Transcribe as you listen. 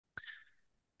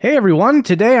Hey everyone,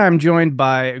 today I'm joined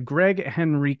by Gregg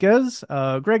Henriques.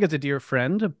 Greg is a dear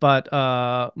friend, but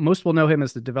most will know him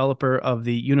as the developer of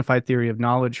the Unified Theory of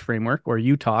Knowledge framework, or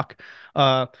UTOK,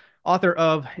 uh, author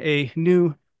of a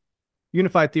new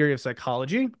Unified Theory of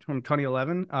Psychology from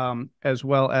 2011, as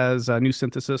well as a new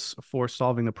synthesis for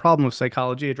solving the problem of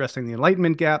psychology, addressing the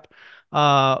Enlightenment gap,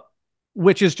 uh,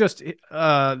 which is just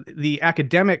the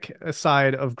academic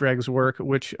side of Greg's work,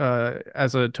 which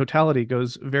as a totality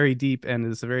goes very deep and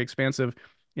is very expansive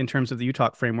in terms of the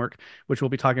UTOK framework, which we'll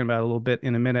be talking about a little bit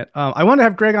in a minute. I want to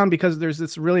have Greg on because there's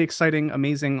this really exciting,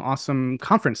 amazing, awesome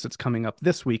conference that's coming up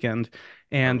this weekend,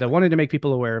 and I Totally. wanted to make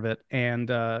people aware of it. And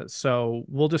so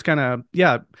we'll just kind of,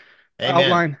 yeah, Amen.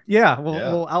 outline. Yeah, we'll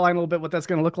Yeah. we'll outline a little bit what that's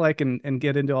going to look like and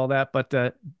get into all that. But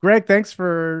Greg, thanks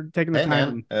for taking the Hey, time. man.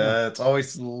 And yeah, It's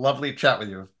always lovely to chat with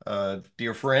you,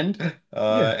 dear friend.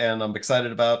 yeah, And I'm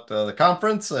excited about the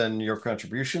conference and your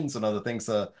contributions and other things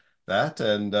that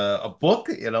and a book,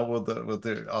 with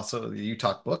the also the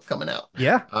UTOK book coming out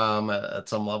yeah. at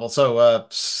some level. So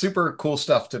super cool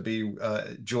stuff to be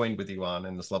joined with you on,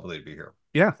 and it's lovely to be here.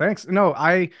 Yeah, thanks.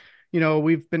 No,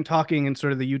 we've been talking in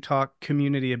sort of the Utah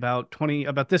community about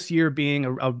this year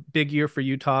being a big year for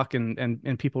Utah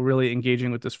and people really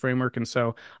engaging with this framework. And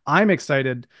so I'm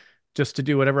excited just to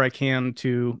do whatever I can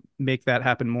to make that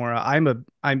happen more.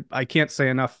 I can't say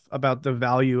enough about the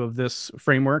value of this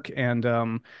framework. And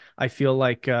I feel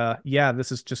like yeah,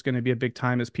 this is just going to be a big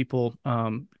time as people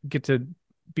get to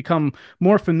become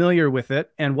more familiar with it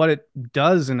and what it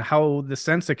does and how the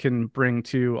sense it can bring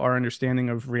to our understanding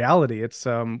of reality. It's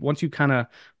once you kind of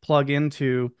plug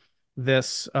into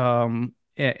this and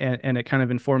it kind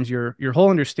of informs your whole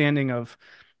understanding of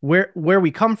where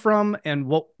we come from and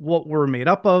what we're made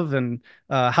up of and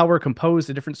how we're composed,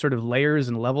 the different sort of layers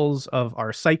and levels of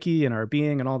our psyche and our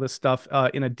being and all this stuff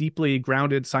in a deeply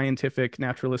grounded, scientific,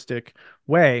 naturalistic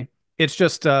way. It's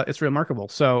just it's remarkable.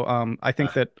 So I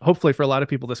think Uh, that hopefully for a lot of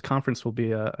people, this conference will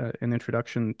be an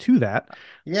introduction to that.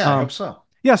 yeah, I hope Um, so.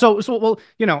 yeah. So well,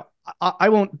 I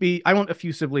won't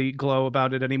effusively glow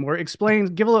about it anymore.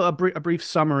 Explain, give a brief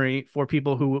summary for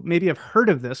people who maybe have heard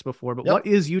of this before, but what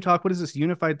Yep. is UTOK? What is this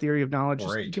unified theory of knowledge?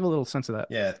 Just Great. give a little sense of that.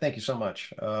 Yeah, thank you so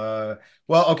much. Well,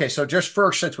 okay, so just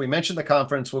first, since we mentioned the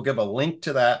conference, we'll give a link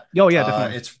to that. Oh yeah,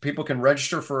 definitely. It's people can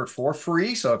register for it for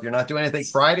free. So if you're not doing anything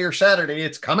Friday or Saturday,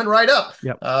 it's coming right up.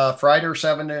 Yep. Friday or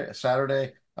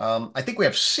Saturday. I think we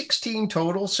have 16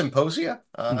 total symposia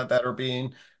Hmm. that are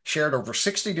being shared over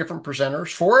 60 different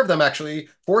presenters. Four of them, actually,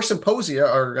 four symposia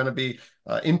are going to be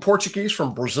in Portuguese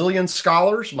from Brazilian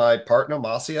scholars. My partner,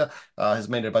 Marcia, has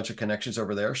made a bunch of connections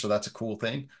over there. So that's a cool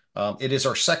thing. It is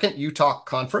our second UTOK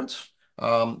conference.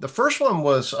 The first one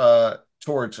was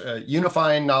towards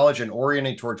unifying knowledge and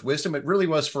orienting towards wisdom. It really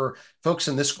was for folks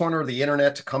in this corner of the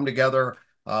internet to come together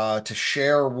to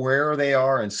share where they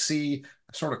are and see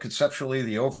sort of conceptually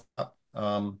the overlap.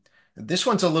 This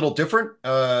one's a little different,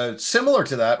 similar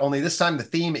to that, only this time the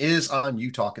theme is on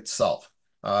UTOK itself,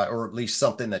 or at least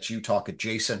something that's UTOK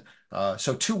adjacent.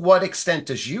 So to what extent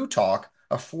does UTOK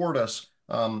afford us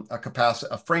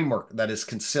a framework that is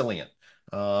consilient?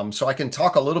 So I can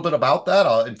talk a little bit about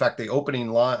that. In fact, the opening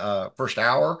line, first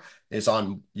hour is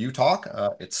on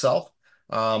UTOK itself.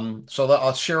 So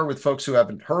I'll share with folks who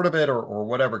haven't heard of it or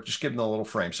whatever, just give them a little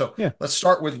frame. So Yeah. let's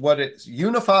start with what it's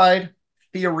unified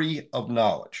theory of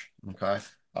knowledge. Okay.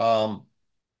 Um,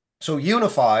 so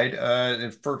unified,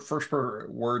 first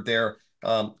word there,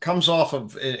 comes off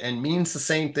of and means the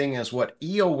same thing as what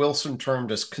E.O. Wilson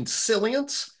termed as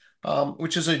consilience,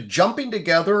 which is a jumping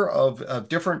together of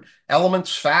different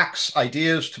elements, facts,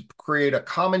 ideas to create a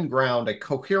common ground, a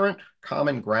coherent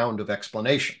common ground of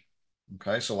explanation.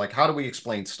 Okay, so like how do we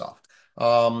explain stuff?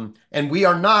 And we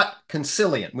are not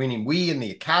consilient, meaning we in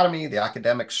the academy, the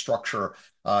academic structure,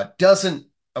 doesn't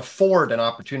afford an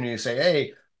opportunity to say,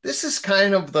 hey, this is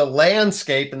kind of the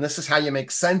landscape, and this is how you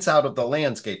make sense out of the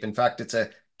landscape. In fact, it's a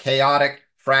chaotic,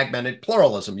 fragmented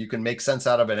pluralism. You can make sense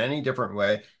out of it any different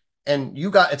way. And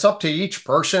it's up to each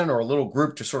person or a little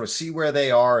group to sort of see where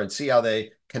they are and see how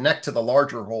they connect to the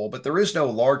larger whole, but there is no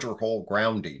larger whole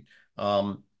grounding.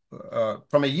 From a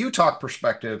UTOK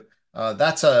perspective,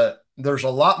 there's a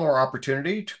lot more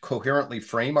opportunity to coherently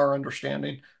frame our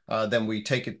understanding than we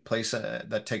take it place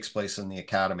that takes place in the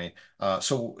academy.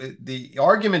 So the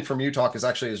argument from UTOK is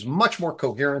actually is much more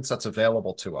coherence that's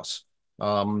available to us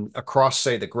across,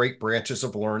 say, the great branches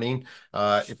of learning.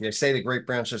 If you say the great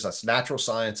branches, that's natural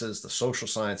sciences, the social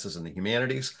sciences, and the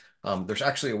humanities. There's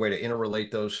actually a way to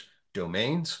interrelate those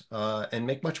domains and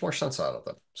make much more sense out of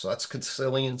them. So that's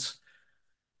consilience.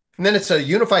 And then it's a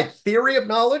unified theory of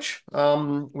knowledge,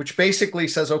 which basically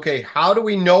says, okay, how do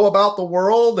we know about the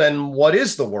world and what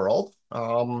is the world?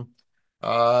 And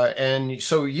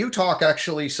so UTOK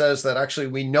actually says that actually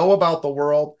we know about the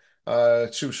world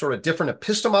through sort of different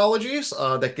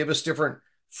epistemologies that give us different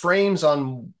frames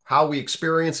on how we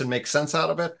experience and make sense out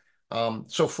of it.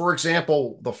 So, for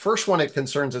example, the first one it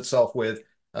concerns itself with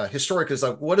historic is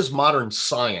like, what is modern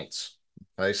science?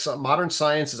 Okay, so modern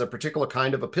science is a particular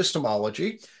kind of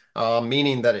epistemology,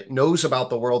 meaning that it knows about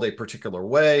the world a particular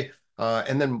way.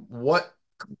 And then what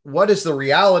is the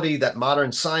reality that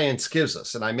modern science gives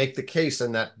us? And I make the case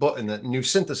in that book, in the new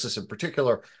synthesis in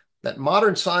particular, that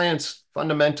modern science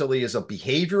fundamentally is a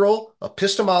behavioral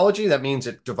epistemology. That means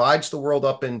it divides the world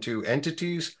up into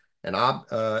entities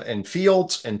and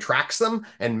fields and tracks them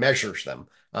and measures them.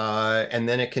 And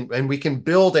then we can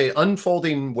build a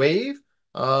unfolding wave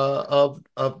of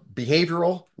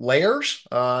behavioral layers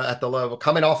at the level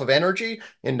coming off of energy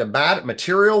into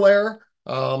material layer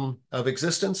of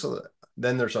existence. So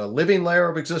then there's a living layer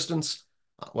of existence,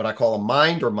 what I call a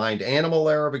mind or mind animal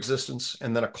layer of existence,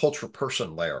 and then a culture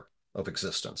person layer of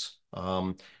existence.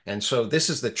 And so this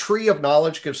is the tree of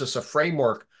knowledge, gives us a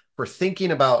framework for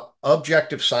thinking about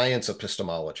objective science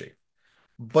epistemology.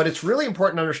 But it's really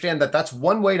important to understand that that's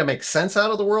one way to make sense out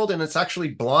of the world, and it's actually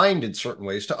blind in certain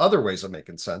ways to other ways of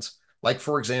making sense. Like,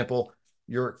 for example,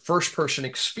 your first person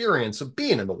experience of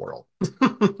being in the world.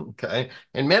 Okay.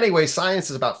 In many ways, science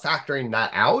is about factoring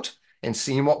that out and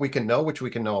seeing what we can know, which we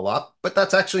can know a lot. But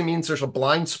that actually means there's a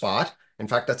blind spot. In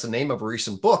fact, that's the name of a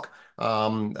recent book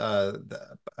on,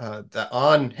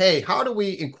 hey, how do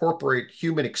we incorporate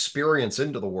human experience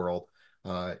into the world?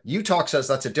 UTOK says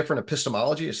that's a different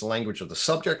epistemology. It's the language of the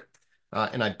subject.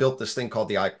 And I built this thing called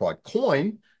the iQuad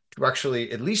coin to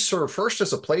actually at least serve first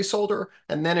as a placeholder.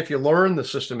 And then if you learn the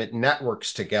system, it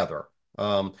networks together.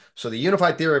 So the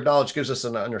unified theory of knowledge gives us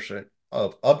an understanding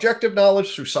of objective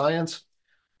knowledge through science,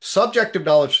 subjective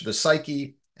knowledge through the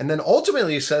psyche, and then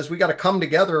ultimately it says we got to come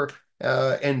together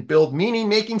and build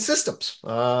meaning-making systems,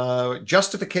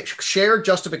 shared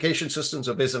justification systems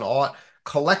of is and ought,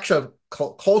 collection of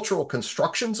cultural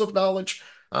constructions of knowledge.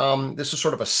 This is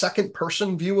sort of a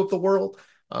second-person view of the world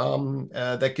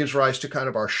that gives rise to kind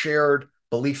of our shared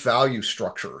belief value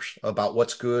structures about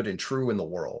what's good and true in the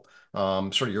world,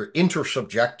 sort of your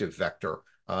intersubjective vector.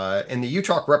 And the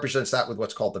UTOK represents that with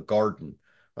what's called the garden.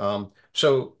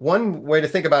 So one way to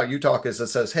think about UTOK is it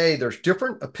says, hey, there's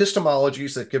different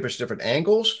epistemologies that give us different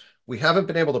angles. We haven't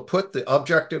been able to put the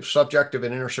objective, subjective,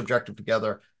 and intersubjective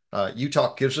together.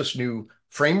 UTOK gives us new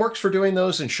frameworks for doing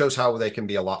those and shows how they can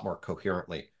be a lot more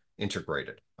coherently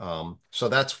integrated. So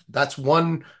that's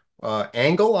one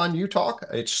angle on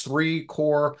UTOK. It's three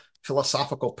core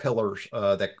philosophical pillars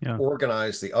that Yeah.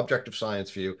 organize the objective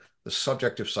science view, the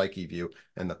subjective psyche view,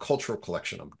 and the cultural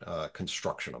collection of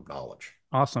construction of knowledge.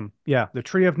 Awesome. Yeah. The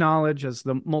tree of knowledge as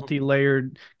the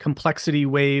multi-layered complexity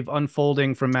wave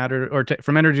unfolding from matter or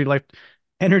from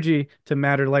energy to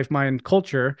matter, life, mind,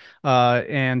 culture,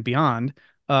 and beyond.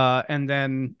 And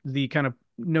then the kind of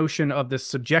notion of the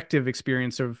subjective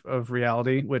experience of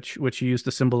reality, which you use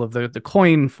the symbol of the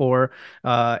coin for,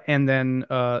 and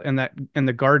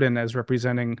the garden as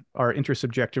representing our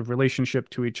intersubjective relationship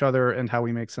to each other and how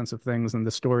we make sense of things and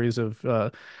the stories of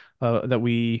that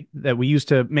we use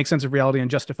to make sense of reality and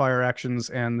justify our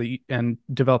actions and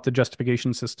develop the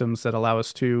justification systems that allow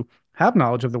us to have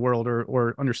knowledge of the world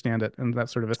or understand it and that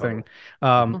sort of a thing.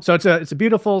 Totally. Mhm. So it's a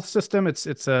beautiful system. It's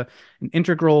an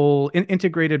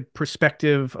integrated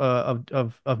perspective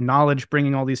of knowledge,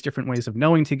 bringing all these different ways of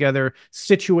knowing together,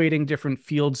 situating different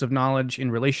fields of knowledge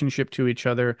in relationship to each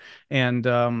other,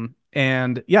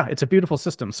 and yeah, it's a beautiful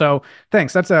system. So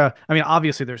thanks. I mean,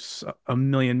 obviously there's a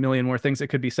million more things that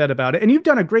could be said about it. And you've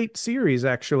done a great series,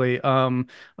 actually.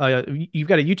 You've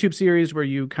got a YouTube series where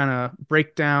you kind of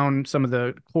break down some of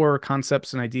the core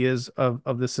concepts and ideas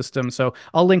of the system. So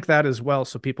I'll link that as well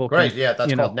so people can, Great. Yeah, that's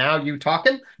you know, called Now You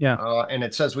Talking. yeah, And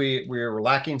it says we're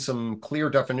lacking some clear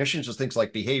definitions of things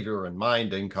like behavior and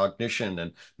mind and cognition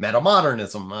and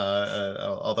metamodernism.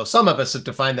 Although some of us have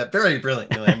defined that very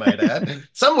brilliantly, I might add.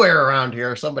 Somewhere around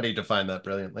here, somebody defined that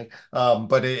brilliantly.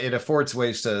 But it affords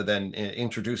ways to then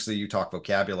introduce the UTOK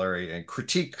vocabulary and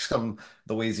critique some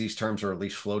the ways these terms are at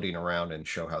least floating around and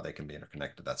show how they can be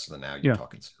interconnected. That's the Now You yeah,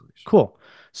 Talking series. cool.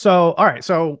 So, all right.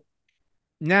 So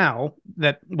now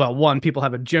that, well, one, people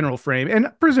have a general frame,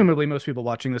 and presumably most people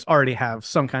watching this already have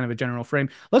some kind of a general frame.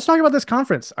 Let's talk about this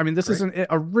conference. I mean, this is Great.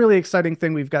 a really exciting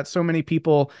thing. We've got so many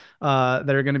people that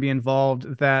are going to be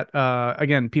involved that,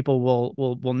 again, people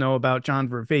will know about John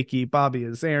Vervaeke, Bobby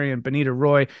Azarian, Benita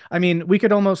Roy. I mean, we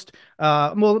could almost,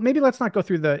 well, maybe let's not go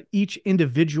through the each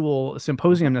individual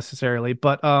symposium Mhm. necessarily,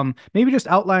 but maybe just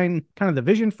outline kind of the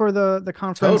vision for the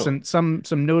conference Totally. and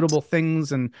some notable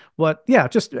things and what, yeah,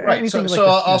 just Right. anything So, you'd like so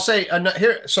to, I'll yeah. say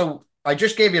here. So I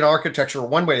just gave you an architecture,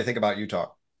 one way to think about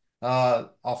Utah.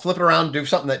 I'll flip it around and do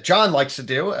something that John likes to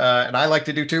do, and I like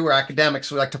to do too. We're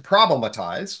academics. We like to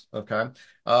problematize. Okay.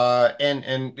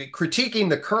 And critiquing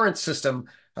the current system.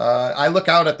 I look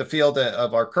out at the field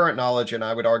of our current knowledge, and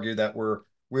I would argue that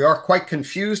we are quite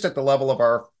confused at the level of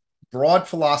our broad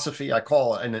philosophy. I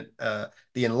call it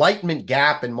the Enlightenment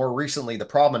gap, and more recently, the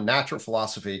problem in natural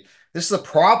philosophy. This is the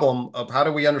problem of how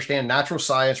do we understand natural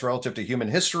science relative to human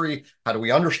history? How do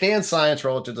we understand science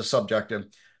relative to subjective?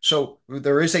 So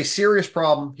there is a serious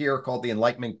problem here called the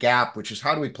Enlightenment gap, which is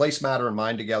how do we place matter and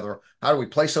mind together? How do we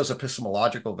place those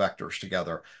epistemological vectors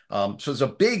together? So there's a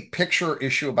big picture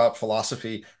issue about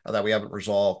philosophy that we haven't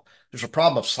resolved. There's a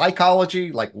problem of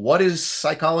psychology, like what is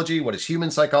psychology? What is human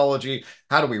psychology?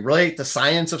 How do we relate the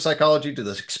science of psychology to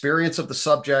the experience of the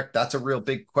subject? That's a real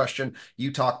big question.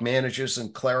 UTOK manages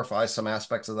and clarifies some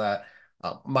aspects of that.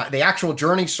 The actual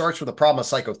journey starts with a problem of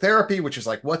psychotherapy, which is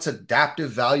like, what's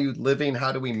adaptive valued living?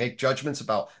 How do we make judgments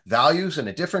about values in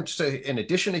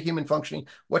addition to human functioning?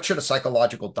 What should a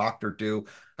psychological doctor do?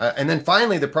 And then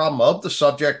finally, the problem of the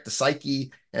subject, the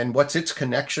psyche, and what's its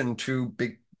connection to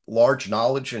big, large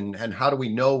knowledge, and how do we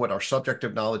know what our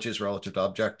subjective knowledge is relative to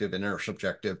objective and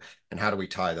intersubjective, and how do we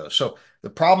tie those? So the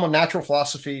problem of natural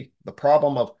philosophy, the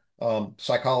problem of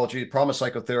psychology, the problem of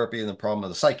psychotherapy, and the problem of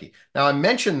the psyche. Now, I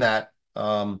mentioned that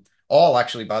all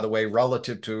actually, by the way,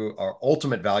 relative to our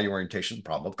ultimate value orientation, the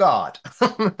problem of God,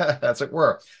 as it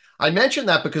were. I mentioned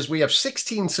that because we have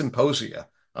 16 symposia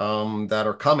that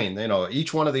are coming. You know,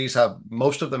 each one of these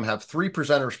most of them have three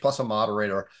presenters plus a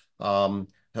moderator.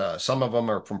 Some of them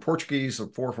are from Portuguese, or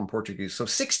four from Portuguese. So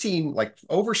 16, like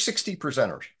over 60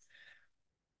 presenters.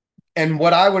 And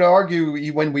what I would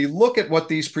argue, when we look at what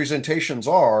these presentations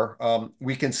are,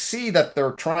 we can see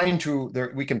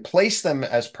that we can place them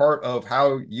as part of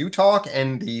how you talk,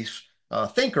 and these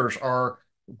thinkers are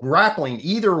grappling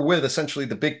either with essentially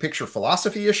the big picture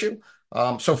philosophy issue.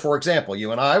 So, for example,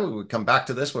 you and I, we would come back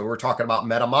to this when we're talking about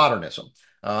metamodernism.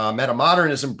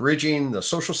 Metamodernism bridging the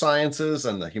social sciences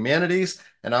and the humanities.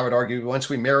 And I would argue once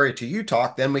we marry it to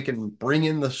UTOK, then we can bring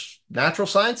in the natural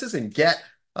sciences and get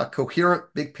a coherent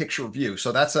big picture view.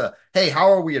 So that's hey,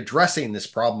 how are we addressing this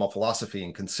problem of philosophy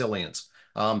and consilience?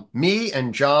 Me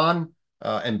and John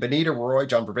and Benita Roy,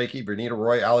 John Vervaeke, Benita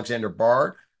Roy, Alexander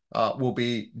Bard will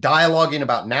be dialoguing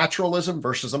about naturalism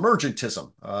versus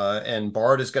emergentism. And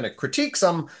Bard is going to critique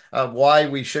some of why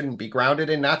we shouldn't be grounded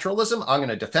in naturalism. I'm going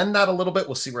to defend that a little bit.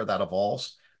 We'll see where that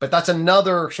evolves. But that's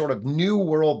another sort of new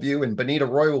worldview, and Benita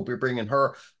Roy will be bringing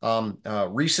her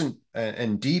recent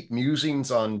and deep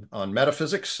musings on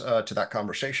metaphysics to that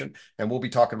conversation, and we'll be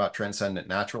talking about transcendent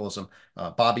naturalism.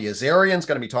 Bobby Azarian's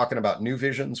going to be talking about new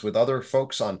visions with other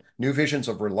folks on new visions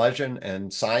of religion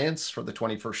and science for the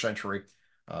 21st century.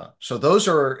 So those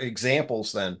are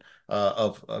examples then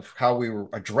of how we were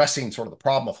addressing sort of the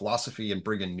problem of philosophy and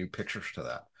bringing new pictures to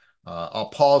that. I'll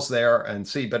pause there and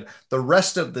see, but the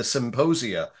rest of the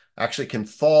symposia actually can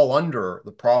fall under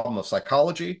the problem of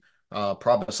psychology,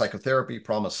 problem of psychotherapy,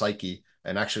 problem of psyche.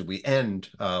 And actually, we end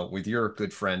with your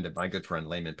good friend and my good friend,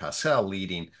 Layman Pascal,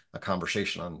 leading a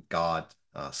conversation on God,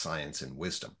 science, and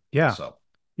wisdom. Yeah. So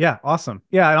Yeah, awesome.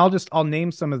 Yeah, and I'll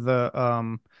name some of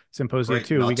the symposia great. And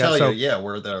too. I'll We got tell you, so yeah,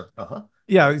 we're there. Uh-huh.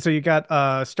 yeah, so you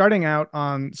got starting out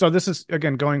on, so this is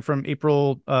again going from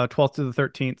April 12th to the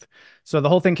 13th. So the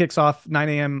whole thing kicks off 9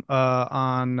 a.m.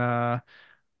 On the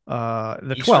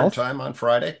Eastern 12th. time on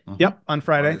Friday. Yep, on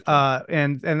Friday Friday. the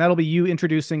 12th. And that'll be you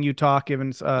introducing you talk, giving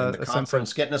And the a sense of,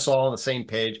 conference, getting us all on the same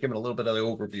page, giving a little bit of the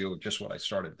overview of just what I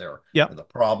started there, yep, and the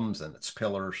problems and its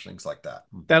pillars, things like that.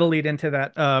 that'll lead into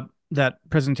that that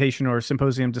presentation or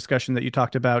symposium discussion that you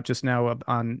talked about just now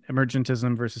on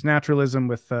emergentism versus naturalism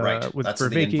Right. with That's the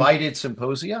Vervaeke. invited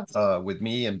symposia with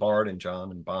me and Bard and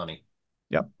John and Bonnie.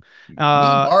 Yep. Me,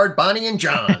 Uh, Bard, Bonnie, and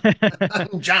John.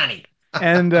 Johnny.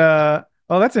 and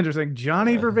Oh, that's interesting.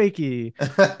 Johnny Vervaeke.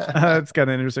 It's got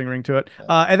an interesting ring to it.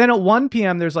 Yeah. And then at 1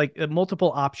 p.m. there's like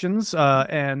multiple options.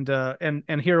 And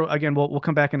here again we'll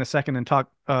come back in a second and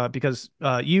talk because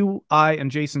you, I,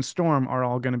 and Jason Storm are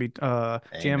all going to be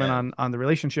jamming Amen. on the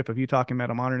relationship of UTOK and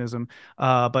metamodernism.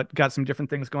 But got some different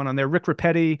things going on there. Rick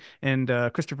Rapetti and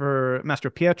Christopher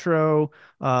Mastropietro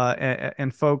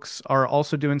and folks are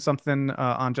also doing something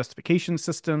on justification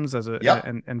systems as a Yep.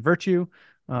 and virtue.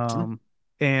 Mhm. Um,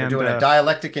 They're and doing a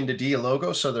dialectic into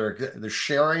dialogo, so they're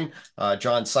sharing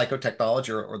John's psychotechnology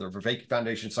or the Vervaeke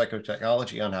Foundation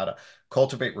psychotechnology on how to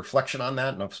cultivate reflection on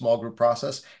that in a small group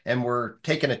process. And we're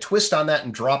taking a twist on that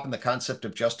and dropping the concept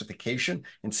of justification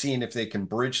and seeing if they can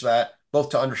bridge that both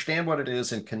to understand what it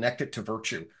is and connect it to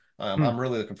virtue. hmm. I'm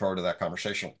really looking forward to that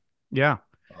conversation. Yeah.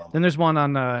 Um, Then there's one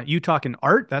on you talking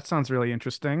art. That sounds really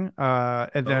interesting. And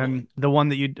totally. then the one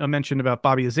that you mentioned about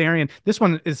Bobby Azarian. This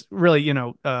one is really,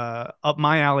 up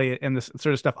my alley and this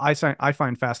sort of stuff I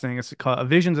find fascinating. It's called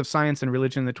Visions of Science and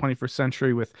Religion in the 21st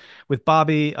Century with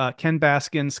Bobby, Ken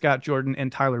Baskin, Scott Jordan,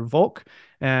 and Tyler Volk.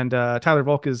 And Tyler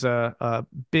Volk is a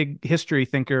big history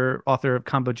thinker, author of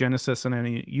Combogenesis, and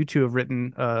then you two have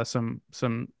written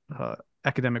some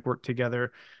academic work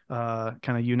together,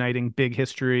 kind of uniting big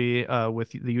history with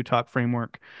the UTOK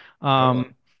framework.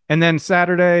 Totally. And then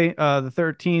Saturday, the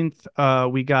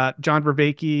 13th, we got John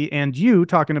Vervaeke and you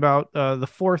talking about the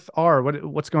fourth R.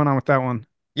 What's going on with that one?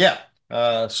 Yeah.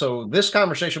 So this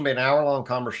conversation will be an hour-long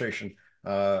conversation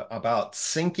about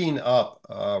syncing up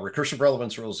recursive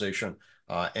relevance realization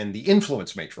and the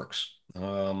influence matrix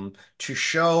to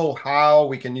show how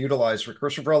we can utilize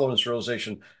recursive relevance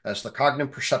realization as the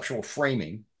cognitive perceptual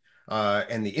framing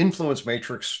and the influence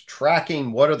matrix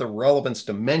tracking what are the relevance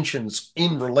dimensions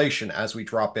in relation as we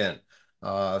drop in.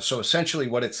 So essentially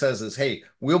what it says is, hey,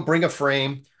 we'll bring a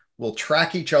frame, we'll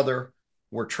track each other,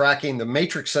 we're tracking the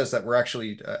matrix says that we're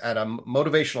actually at a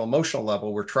motivational emotional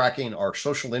level we're tracking our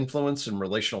social influence and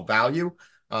relational value,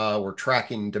 we're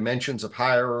tracking dimensions of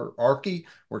hierarchy,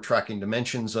 we're tracking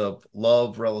dimensions of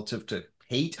love relative to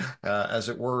hate, as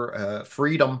it were,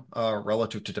 freedom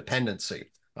relative to dependency,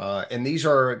 and these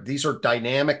are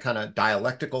dynamic kind of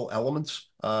dialectical elements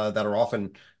that are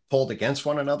often pulled against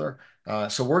one another,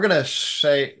 so we're going to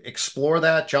say explore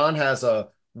that. John has a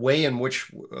way in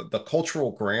which the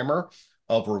cultural grammar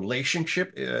of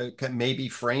relationship may be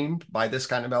framed by this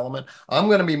kind of element. I'm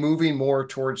going to be moving more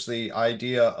towards the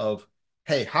idea of,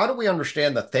 hey, how do we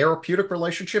understand the therapeutic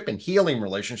relationship and healing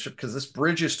relationship? Because this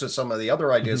bridges to some of the other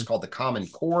Mm-hmm. ideas called the common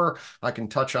core I can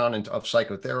touch on of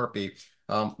psychotherapy,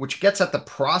 which gets at the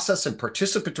process and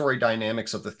participatory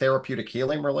dynamics of the therapeutic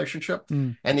healing relationship.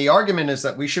 Mm, And the argument is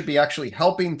that we should be actually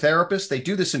helping therapists. They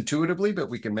do this intuitively, but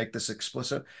we can make this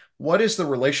explicit. What is the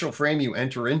relational frame you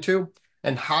enter into?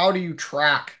 And how do you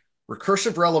track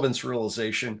recursive relevance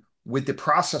realization with the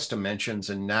process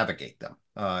dimensions and navigate them?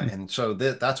 mm, And so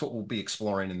that's what we'll be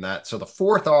exploring in that. So the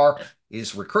fourth R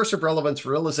is recursive relevance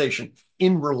realization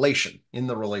in relation, in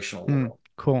the relational mm. world.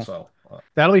 Cool. So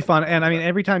That'll be I'm looking fun. And forward I to mean, that.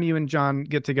 every time you and John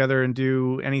get together and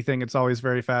do anything, it's always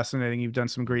very fascinating. You've done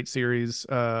some great series.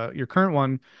 Your current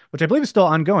one, which I believe is still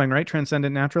ongoing, right?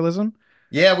 Transcendent Naturalism.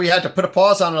 Yeah, we had to put a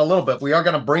pause on it a little bit. We are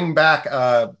going to bring back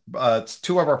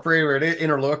two of our favorite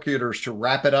interlocutors to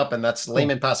wrap it up, and that's Cool.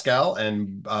 Layman Pascal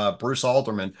and Bruce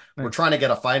Alderman. We're Nice. trying to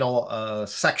get a final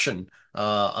section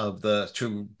of the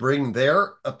to bring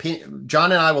their opinion.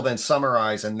 John and I will then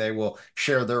summarize, and they will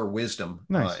share their wisdom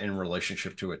Nice. in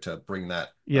relationship to it to bring that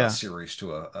Yeah. series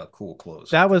to a cool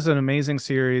close, I That think. was an amazing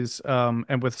series,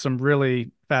 and with some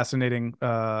really fascinating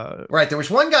Right. There was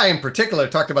one guy in particular who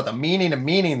talked about the meaning of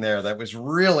meaning there that was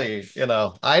really,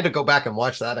 I had to go back and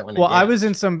watch that one well, again. I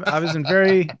was in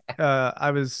very,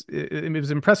 it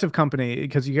was impressive company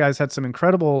because you guys had some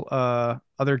incredible,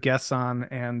 other guests on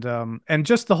and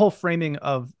just the whole framing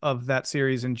of that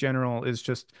series in general is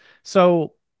just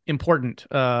so important.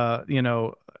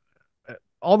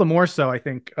 All the more so, I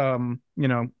think,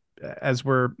 as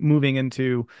we're moving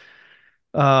into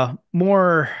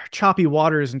more choppy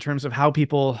waters in terms of how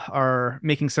people are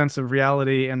making sense of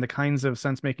reality and the kinds of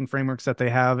sense making frameworks that they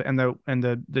have and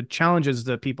the challenges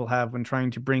that people have when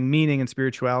trying to bring meaning and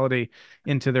spirituality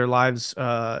into their lives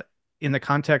in the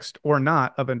context or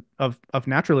not of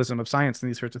naturalism, of science and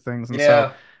these sorts of things. And so,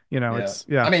 Yeah. Yeah. it's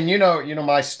yeah. I mean,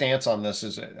 my stance on this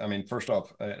is, I mean, first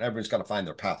off, everybody's got to find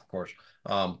their path, of course.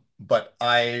 But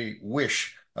I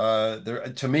wish,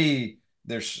 to me,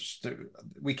 there's,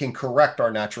 we can correct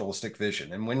our naturalistic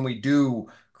vision. And when we do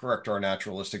correct our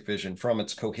naturalistic vision from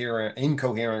its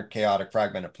incoherent, chaotic,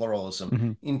 fragmented pluralism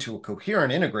Hmm. into a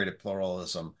coherent, integrated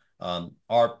pluralism,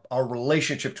 our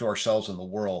relationship to ourselves and the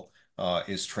world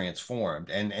is transformed.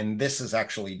 And this is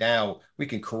actually now we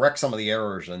can correct some of the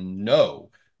errors and know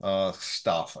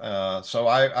stuff.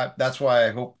 So that's why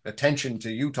I hope attention to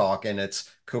UTOK and its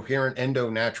coherent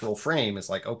endo-natural frame is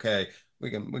like, okay, we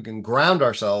can ground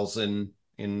ourselves in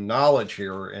knowledge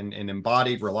here in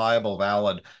embodied, reliable,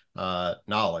 valid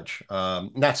knowledge.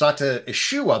 And that's not to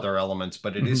eschew other elements,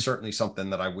 but it Mhm. is certainly something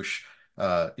that I wish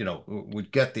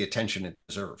would get the attention it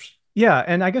deserves. Yeah,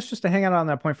 and I guess just to hang out on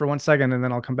that point for 1 second, and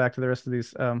then I'll come back to the rest of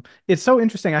these. It's so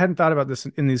interesting. I hadn't thought about this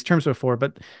in these terms before,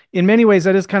 but in many ways,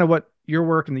 that is kind of what your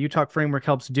work and the UTOK framework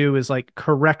helps do is like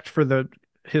correct for the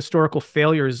historical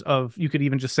failures of, you could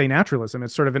even just say naturalism.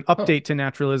 It's sort of an Huh. update to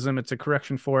naturalism. It's a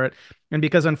correction for it. And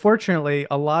because unfortunately,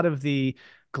 a lot of the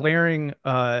glaring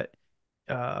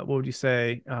what would you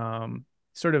say,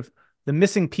 sort of the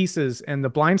missing pieces and the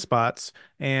blind spots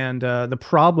and the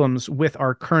problems with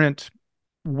our current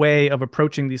way of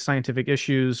approaching these scientific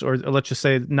issues, or let's just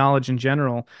say knowledge in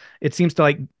general, it seems to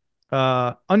like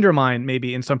undermine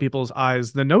maybe in some people's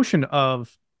eyes the notion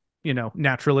of,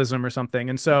 naturalism or something.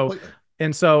 Completely.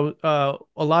 A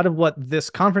lot of what this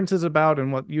conference is about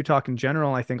and what you talk in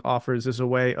general, I think, offers is a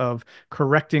way of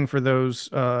correcting for those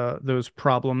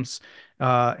problems,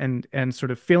 and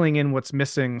sort of filling in what's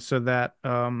missing so that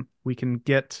we can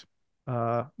get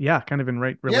yeah, kind of in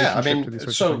right Yeah, I relationship to mean, these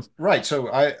sorts of so things. right. So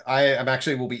I am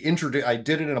actually will be introduced. I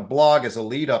did it in a blog as a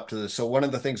lead up to this. So one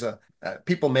of the things that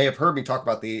people may have heard me talk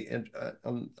about the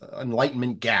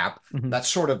Enlightenment gap. Hmm. That's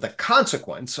sort of the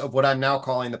consequence of what I'm now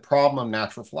calling the problem of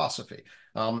natural philosophy,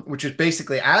 which is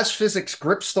basically as physics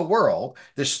grips the world,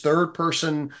 this third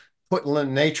person put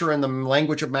nature in the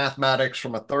language of mathematics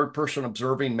from a third person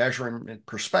observing, measuring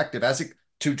perspective as it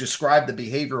to describe the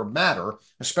behavior of matter,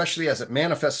 especially as it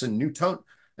manifests in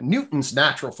Newton's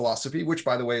natural philosophy, which,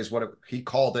 by the way, is what he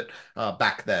called it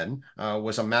back then,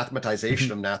 was a mathematization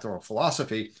Hmm. of natural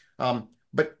philosophy.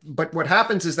 But what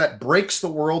happens is that breaks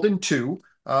the world in two.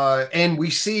 And we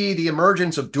see the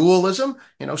emergence of dualism,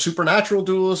 supernatural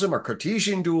dualism or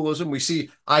Cartesian dualism. We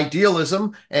see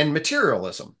idealism and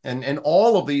materialism, and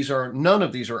none of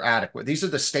these are adequate. These are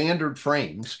the standard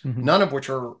frames, Hmm. none of which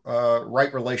are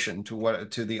right relation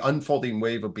to the unfolding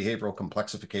wave of behavioral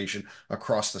complexification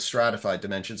across the stratified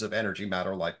dimensions of energy,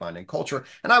 matter, life, mind, and culture.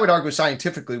 And I would argue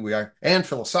scientifically and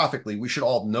philosophically, we should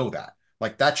all know that.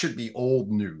 Like that should be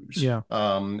old news. Yeah.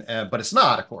 But it's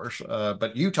not, of course.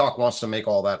 But UTOK wants to make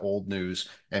all that old news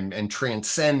and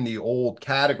transcend the old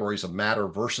categories of matter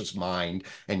versus mind.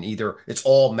 And either it's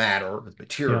all matter, Yeah.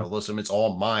 materialism, it's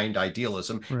all mind,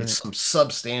 idealism, it's Right. some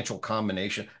substantial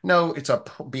combination. No, it's a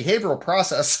behavioral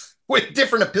process with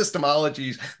different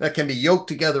epistemologies that can be yoked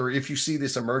together if you see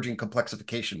this emerging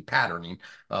complexification patterning.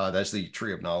 That's the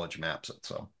tree of knowledge maps it.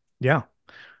 So, Yeah.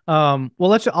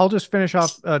 Well, I'll just finish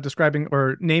off describing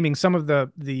or naming some of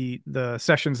the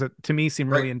sessions that to me seem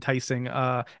great. really enticing,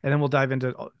 and then we'll dive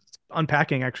into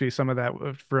unpacking actually some of that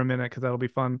for a minute because that'll be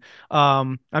fun.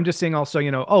 I'm just seeing also,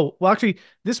 oh, well, actually,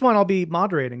 this one I'll be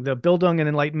moderating the Bildung and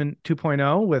Enlightenment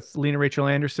 2.0 with Lena Rachel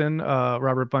Anderson,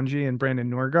 Robert Bungie, and Brandon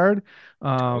Norgard. Cool.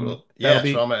 That'll Yeah,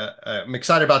 so be, I'm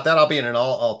excited about that. I'll be in an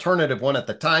alternative one at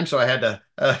the time, so I had to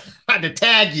had to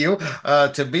tag you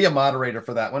to be a moderator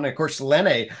for that one. And of course,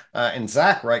 Lene and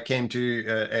Zach right came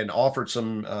to and offered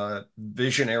some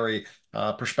visionary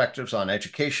perspectives on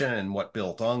education and what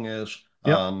Bildung is.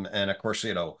 yep, And of course,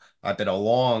 I've been a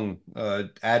long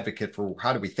advocate for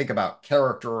how do we think about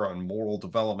character and moral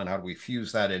development? How do we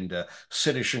fuse that into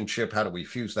citizenship? How do we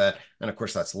fuse that? And of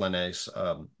course, that's Lene's,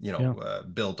 yeah,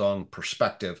 Bildung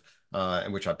perspective,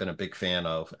 which I've been a big fan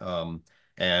of.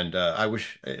 And I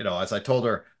wish, as I told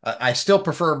her, I still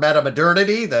prefer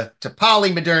metamodernity to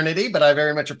polymodernity, but I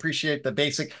very much appreciate the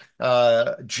basic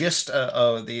gist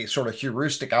of the sort of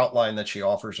heuristic outline that she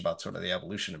offers about sort of the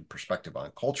evolution and perspective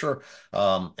on culture.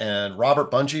 And Robert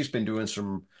Bungie's been doing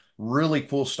some really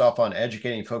cool stuff on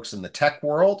educating folks in the tech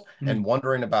world mhm, and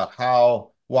wondering about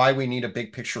why we need a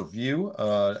big picture view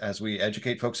as we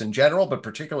educate folks in general, but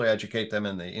particularly educate them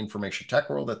in the information tech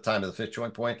world at the time of the fifth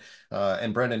joint point.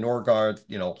 And Brendan Norgard,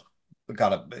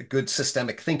 got a good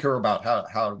systemic thinker about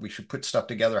how we should put stuff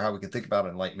together, how we can think about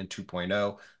Enlightenment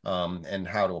 2.0, and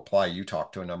how to apply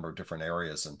UTOK to a number of different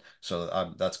areas. And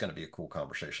so that's going to be a cool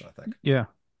conversation, I think. yeah.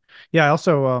 Yeah, I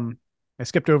also I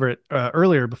skipped over it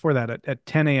earlier before that at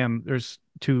 10 a.m. There's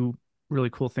two really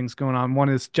cool things going on. One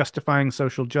is justifying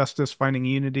social justice, finding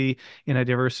unity in a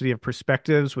diversity of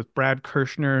perspectives with Brad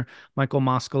Kirshner, Michael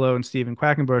Moskalo, and Stephen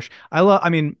Quackenbush. I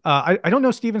mean, I don't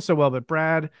know Stephen so well, but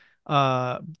Brad,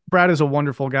 uh, Brad is a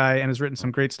wonderful guy and has written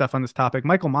some great stuff on this topic.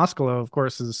 Michael Moskalo, of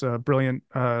course, is a brilliant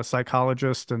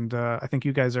psychologist, and I think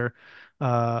you guys are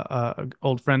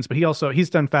old friends. But he's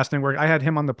done fascinating work. I had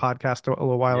him on the podcast a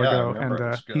little while Yeah, I ago, remember and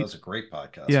it was good. That was a great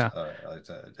podcast.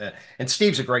 yeah, And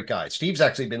Steve's a great guy. Steve's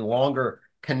actually been longer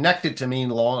connected to me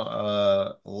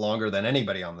longer than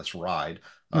anybody on this ride.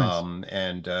 nice.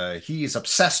 And he's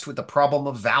obsessed with the problem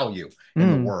of value in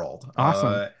the Mm, world.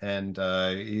 awesome. And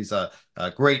he's a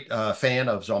great fan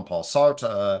of Jean-Paul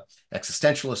Sartre,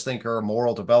 existentialist thinker,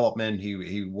 moral development.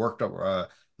 He worked on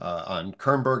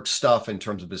Kernberg stuff in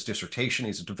terms of his dissertation.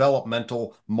 He's a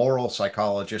developmental moral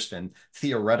psychologist and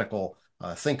theoretical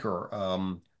thinker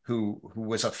who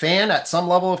was a fan at some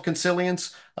level of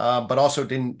consilience, but also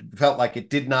didn't felt like it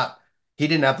did not. He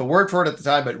didn't have the word for it at the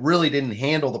time, but really didn't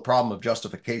handle the problem of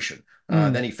justification.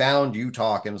 Mm, Then he found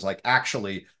UTOK and was like,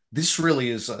 actually, this really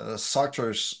is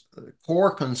Sartre's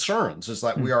core concerns is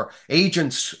that we mm, are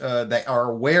agents that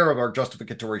are aware of our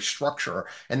justificatory structure,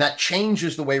 and that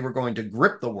changes the way we're going to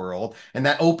grip the world, and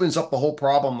that opens up the whole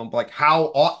problem of like how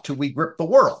ought to we grip the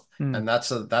world. mm, And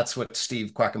that's what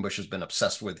Steve Quackenbush has been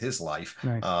obsessed with his life,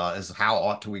 nice. is how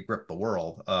ought to we grip the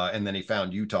world. And then he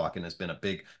found UTOK and has been a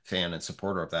big fan and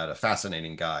supporter of that. A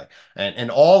fascinating guy, and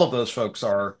all of those folks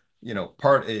are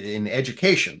part in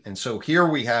education. And so here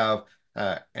we have,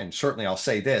 and certainly I'll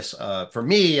say this for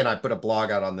me, and I put a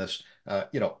blog out on this.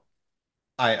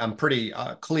 I'm pretty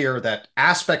clear that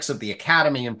aspects of the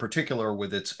academy, in particular,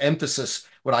 with its emphasis,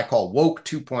 what I call woke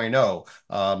 2.0,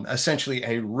 essentially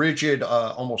a rigid,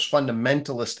 almost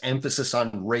fundamentalist emphasis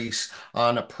on race,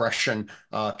 on oppression,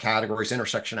 categories,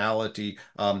 intersectionality,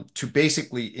 to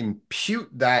basically impute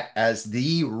that as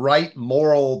the right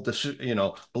moral,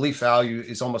 belief value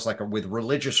is almost like with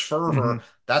religious Hmm. fervor.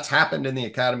 That's happened in the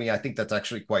academy. I think that's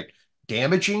actually quite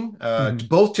damaging, Hmm.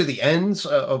 both to the ends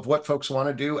of what folks want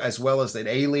to do, as well as that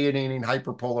alienating,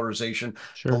 hyperpolarization,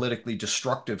 Sure. politically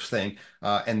destructive thing.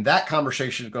 And that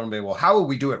conversation is going to be, well, how will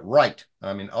we do it right?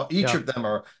 I mean, each Yeah. of them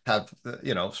have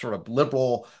sort of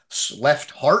liberal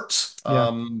left hearts,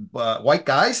 Yeah. white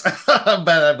guys, but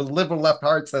have liberal left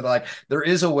hearts that like there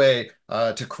is a way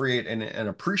to create an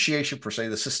appreciation for, say,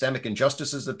 the systemic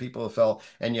injustices that people have felt,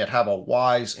 and yet have a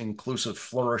wise, inclusive,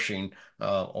 flourishing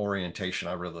orientation.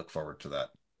 I really look forward to that.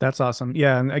 That's awesome.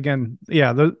 Yeah, and again,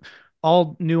 yeah, the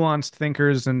all nuanced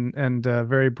thinkers and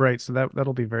very bright. So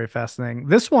that'll be very fascinating.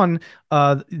 This one,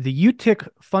 the UTIC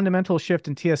fundamental shift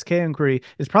in TSK inquiry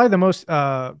is probably the most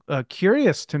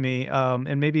curious to me,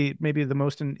 and maybe the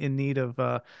most in need of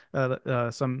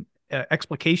some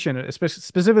explication, especially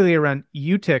specifically around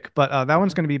UTIC. But that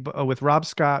one's going to be with Rob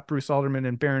Scott, Bruce Alderman,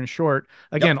 and Baron Short.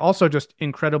 Again, Yep. also just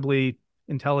incredibly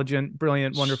intelligent,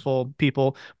 brilliant, wonderful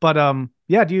people. But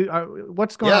yeah, do you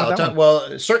what's going on Yeah, with I'll that tell. one?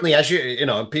 Well, certainly, as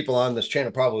people on this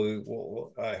channel probably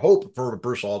will, I hope, refer to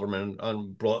Bruce Alderman,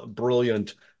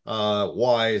 brilliant,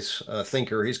 wise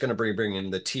thinker. He's going to bring in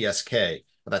the TSK.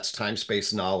 That's time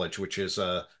space knowledge, which is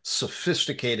a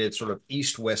sophisticated sort of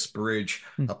east-west bridge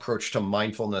Hmm. approach to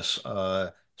mindfulness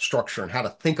structure and how to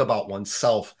think about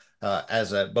oneself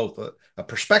as both a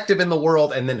perspective in the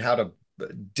world, and then how to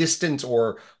distance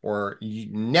or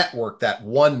network that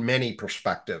one many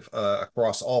perspective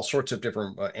across all sorts of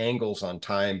different angles on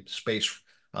time, space,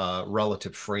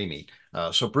 relative framing.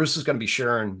 So Bruce is going to be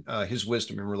sharing his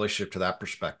wisdom in relationship to that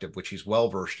perspective, which he's well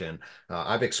versed in.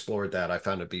 I've explored that. I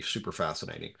found it to be super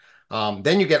fascinating.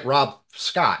 Then you get Rob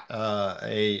Scott,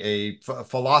 a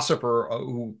philosopher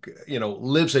who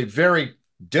lives a very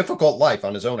difficult life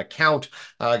on his own account,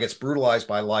 gets brutalized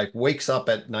by life, wakes up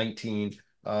at 19,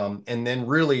 and then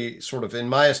really sort of, in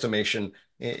my estimation,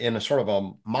 in a sort of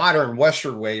a modern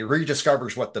Western way,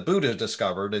 rediscovers what the Buddha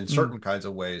discovered in Mm, certain kinds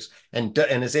of ways, and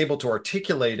is able to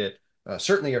articulate it,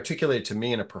 certainly articulate it to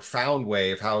me in a profound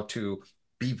way of how to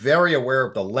be very aware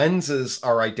of the lenses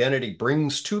our identity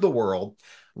brings to the world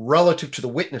relative to the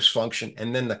witness function,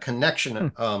 and then the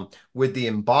connection mm, with the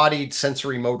embodied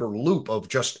sensory motor loop of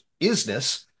just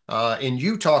isness. In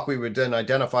UTOK, we would then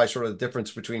identify sort of the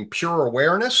difference between pure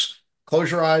awareness, close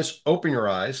your eyes, open your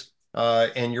eyes,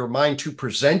 and your mind to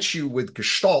present you with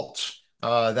gestalts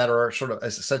that are sort of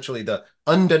as essentially the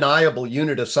undeniable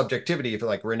unit of subjectivity. If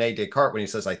like Rene Descartes, when he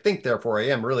says, I think, therefore I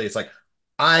am, really, it's like,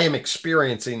 I am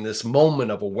experiencing this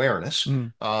moment of awareness.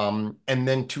 mm, And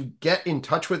then to get in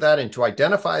touch with that and to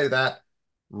identify that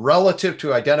relative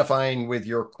to identifying with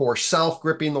your core self,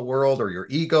 gripping the world, or your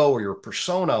ego or your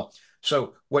persona.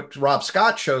 So what Rob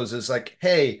Scott shows is like,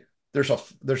 hey,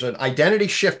 there's an identity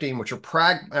shifting, which are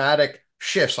pragmatic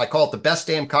shifts. I call it the best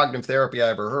damn cognitive therapy I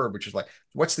ever heard, which is like,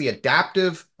 what's the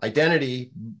adaptive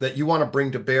identity that you want to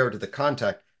bring to bear to the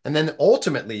contact? And then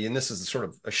ultimately, and this is sort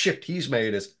of a shift he's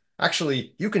made, is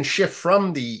actually you can shift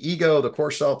from the ego, the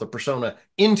core self, the persona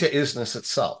into isness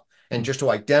itself, and Hmm. just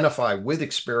to identify with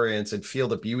experience and feel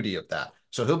the beauty of that.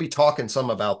 So he'll be talking some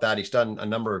about that. He's done a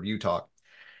number of UTOK.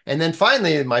 And then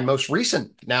finally, my most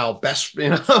recent now best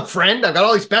friend. I've got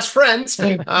all these best friends,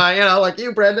 like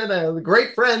you, Brendan,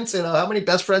 great friends. How many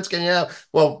best friends can you have?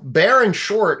 Well, Baron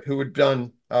Short, who had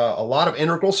done a lot of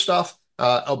integral stuff.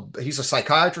 He's a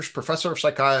psychiatrist, professor of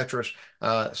psychiatry.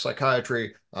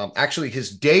 Actually,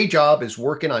 his day job is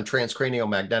working on transcranial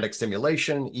magnetic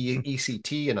stimulation,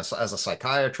 ECT, and as a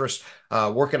psychiatrist,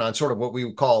 working on sort of what we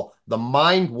would call the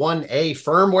Mind 1A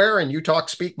firmware. And UTOK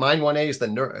speak, Mind 1A is the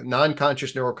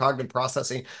non-conscious neurocognitive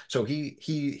processing. So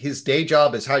his day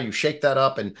job is how you shake that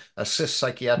up and assist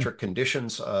psychiatric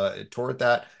conditions toward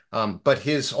that. But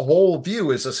his whole view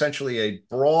is essentially a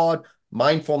broad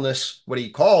mindfulness, what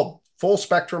he called full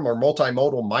spectrum or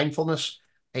multimodal mindfulness.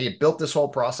 He had built this whole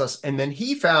process. And then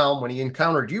he found when he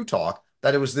encountered UTOK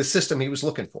that it was the system he was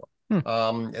looking for.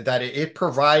 Hmm. That it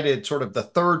provided sort of the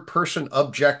third person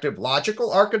objective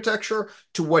logical architecture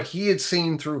to what he had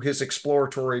seen through his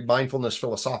exploratory mindfulness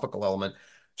philosophical element.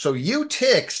 So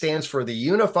UTIC stands for the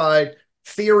Unified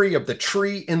Theory of the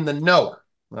Tree in the Knower.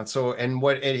 And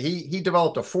he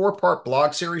developed a 4-part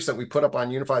blog series that we put up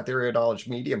on Unified Theory of Knowledge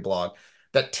Medium blog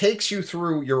that takes you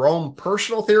through your own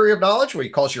personal theory of knowledge, what he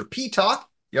calls your PTOK.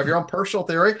 You have your own personal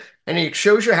theory, and he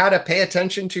shows you how to pay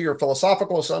attention to your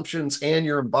philosophical assumptions and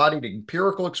your embodied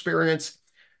empirical experience.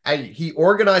 He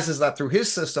organizes that through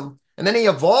his system, and then he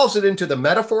evolves it into the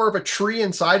metaphor of a tree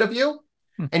inside of you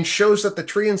Hmm. and shows that the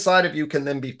tree inside of you can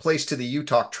then be placed to the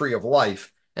UTOK tree of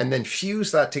life and then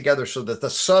fuse that together so that the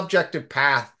subjective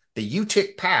path, the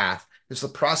UTIC path, is the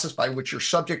process by which your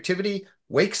subjectivity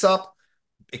wakes up,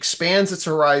 expands its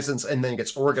horizons, and then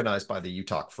gets organized by the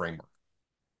UTOK framework.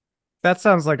 That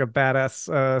sounds like a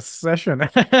badass session.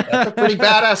 That's a pretty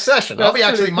badass session. I'll That's be pretty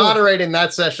actually cool. moderating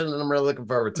that session, and I'm really looking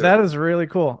forward to it. That is really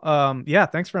cool. Yeah,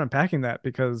 thanks for unpacking that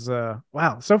because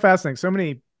wow, so fascinating. So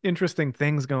many interesting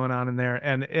things going on in there.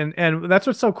 And that's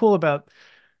what's so cool about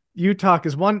you talk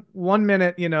is one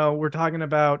minute, we're talking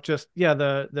about just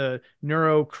the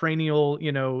neurocranial,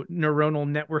 neuronal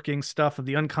networking stuff of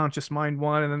the unconscious mind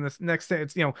one, and then this next day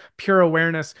it's pure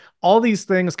awareness. All these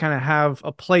things kind of have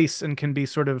a place and can be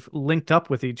sort of linked up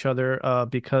with each other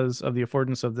because of the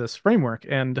affordance of this framework.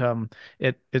 And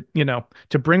it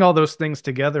to bring all those things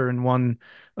together in one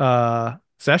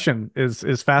session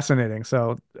is fascinating.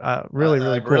 So really, I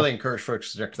really really cool. encourage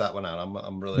folks to check that one out.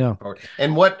 I'm really Yeah. looking forward.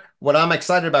 And what I'm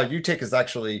excited about UTIC is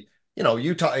actually,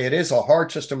 Utah. It is a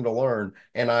hard system to learn,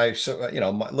 and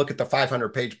look at the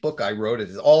 500-page book I wrote.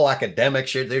 It's all academic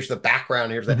shit. There's the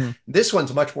background. Here's that. Hmm. This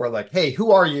one's much more like, hey,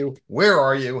 who are you? Where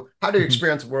are you? How do you Hmm.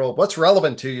 experience the world? What's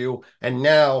relevant to you? And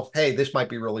now, hey, this might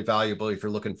be really valuable if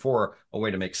you're looking for a way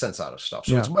to make sense out of stuff.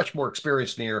 So Yeah. it's much more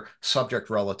experience near,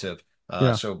 subject relative.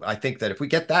 Yeah. So I think that if we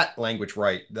get that language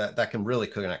right, that can really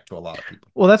connect to a lot of people.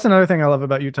 Well, that's another thing I love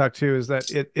about UTalk too, is that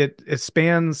it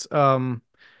spans on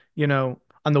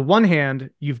the one hand,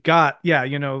 you've got,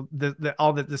 the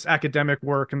all this academic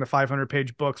work and the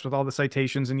 500-page books with all the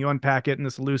citations, and you unpack it in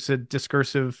this lucid,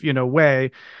 discursive,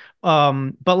 way.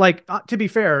 But like to be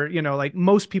fair, like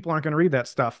most people aren't going to read that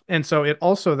stuff. And so it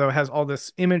also though has all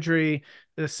this imagery,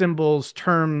 the symbols,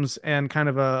 terms, and kind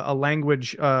of a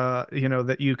language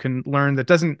that you can learn that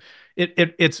doesn't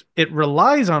it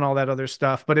relies on all that other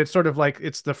stuff, but it's sort of like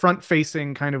it's the front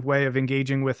facing kind of way of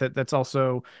engaging with it that's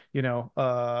also, you know,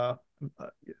 uh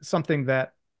something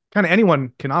that kind of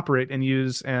anyone can operate and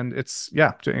use, and it's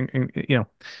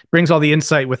brings all the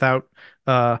insight without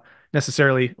uh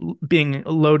necessarily being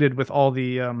loaded with all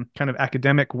the kind of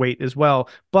academic weight as well.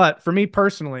 But for me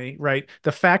personally, right,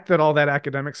 the fact that all that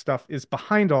academic stuff is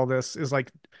behind all this is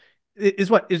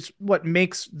what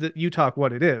makes the UTOK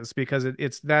what it is, because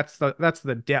that's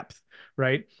the depth,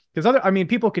 right? Because I mean,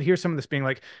 people could hear some of this being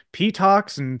like P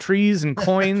talks and trees and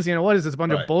coins, what is this, a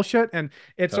bunch of Right. bullshit? And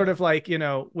it's sort Totally. of like,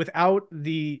 without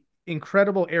the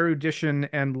incredible erudition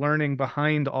and learning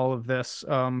behind all of this,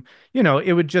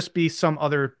 it would just be some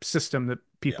other system that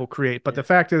Yeah. people create. But Yeah. the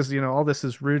fact is, all this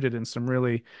is rooted in some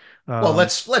really, Well, um,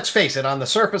 let's face it. On the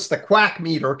surface, the quack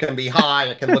meter can be high.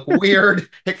 It can look weird.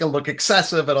 It can look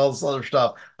excessive, and all this other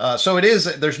stuff. So it is.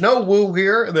 There's no woo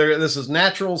here. This is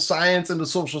natural science into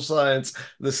social science.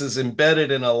 This is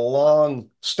embedded in a long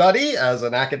study as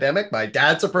an academic. My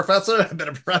dad's a professor. I've been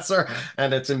a professor,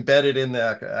 and it's embedded in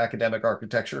the academic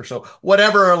architecture. So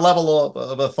whatever level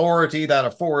of authority that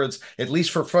affords, at least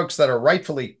for folks that are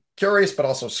rightfully curious, but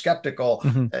also skeptical.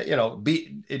 Hmm.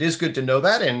 It is good to know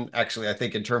that. And actually, I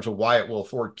think in terms of why it will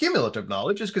afford cumulative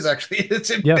knowledge is because actually it's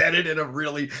Yeah. embedded in a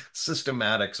really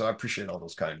systematic. So I appreciate all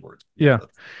those kind words. Yeah. Yeah.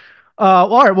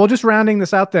 Well, all right. Well, just rounding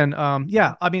this out then.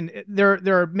 Yeah, I mean, there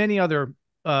are many other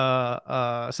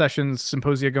sessions,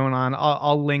 symposia going on.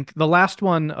 I'll link the last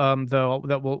one, though,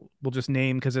 that we'll just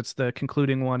name because it's the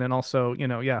concluding one, and also,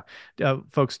 yeah,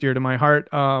 folks dear to my heart,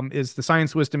 is the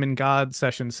Science, Wisdom, and God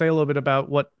session. Say a little bit about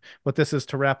what this is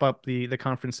to wrap up the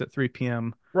conference at 3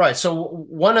 p.m. Right. So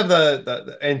one of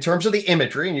in terms of the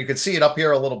imagery, and you can see it up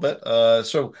here a little bit.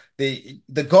 So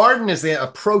the garden is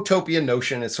a protopian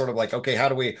notion. It's sort of like, okay, how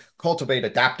do we cultivate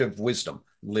adaptive wisdom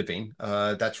living?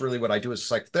 That's really what I do as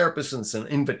a psychotherapist, and it's an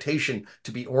invitation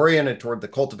to be oriented toward the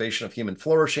cultivation of human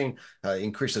flourishing,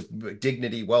 increase of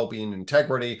dignity, well-being,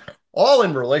 integrity, all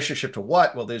in relationship to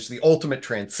what? Well, there's the ultimate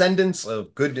transcendence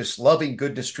of goodness, loving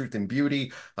goodness, truth, and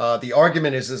beauty. The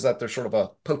argument is that there's sort of a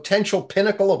potential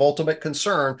pinnacle of ultimate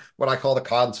concern, what I call the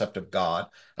concept of God.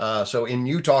 So in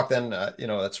UTOK, then,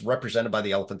 that's represented by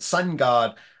the elephant sun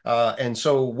god. And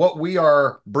so what we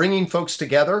are bringing folks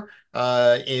together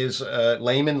is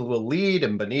Layman will lead,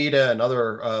 and Benita and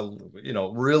other,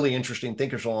 really interesting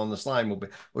thinkers along this line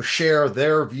will share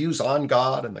their views on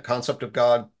God and the concept of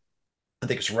God. I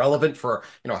think it's relevant for,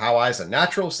 how I as a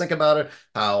naturalist think about it,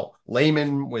 how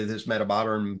Layman with his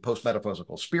metamodern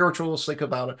post-metaphysical spiritualists think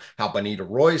about it, how Benita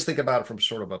Roys think about it from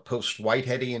sort of a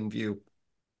post-Whiteheadian view.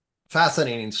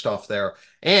 Fascinating stuff there.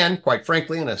 And quite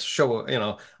frankly, in a show,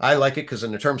 I like it because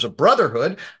in the terms of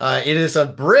brotherhood, it is a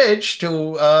bridge to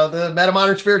the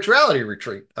Metamodern Spirituality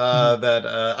Retreat Mhm.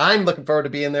 that I'm looking forward to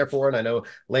being there for. And I know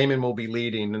Layman will be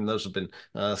leading, and those have been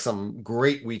some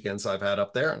great weekends I've had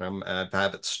up there, and I've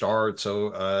had it starred. So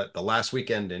the last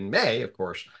weekend in May, of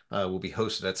course, will be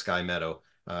hosted at Sky Meadow.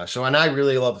 And I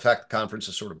really love the fact the conference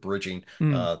is sort of bridging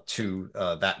Mm, to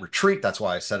that retreat. That's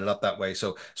why I set it up that way.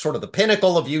 So sort of the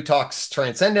pinnacle of UTOK's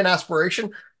transcendent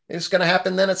aspiration is going to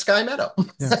happen then at Sky Meadow.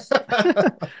 yeah.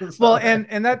 Well, So,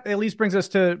 and that at least brings us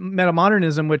to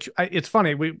metamodernism, which it's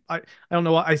funny. I don't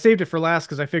know. I saved it for last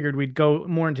because I figured we'd go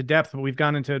more into depth, but we've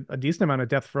gone into a decent amount of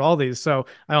depth for all these. So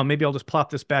I don't know. Maybe I'll just plop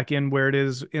this back in where it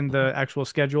is in the actual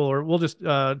schedule, or we'll just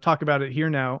talk about it here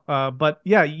now. But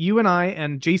yeah, you and I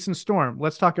and Jason Storm.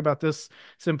 Let's talk about this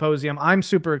symposium. I'm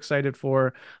super excited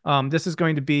for. This is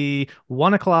going to be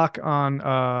 1 o'clock on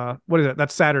what is it?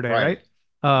 That's Saturday, right? Friday.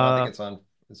 No, I think Uh,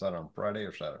 it's on Friday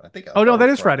or Saturday. I Oh no, thought it that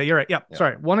was is Friday. Friday. You're right. Yeah, Yeah.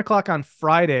 sorry. 1 o'clock on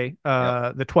Friday,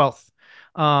 Yep. the 12th.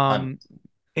 I'm Um,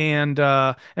 and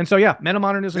so yeah,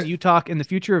 metamodernism, UTOK, and the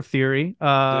future of theory.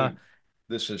 dude,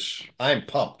 I'm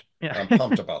pumped. Yeah, I'm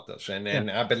pumped about this, and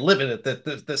yeah. I've been living it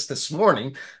this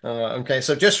morning. Okay,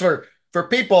 so just for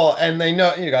people, and they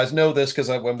know, you guys know this because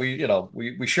when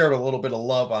we shared a little bit of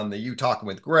love on the You Talking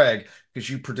with Greg, because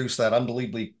you produced that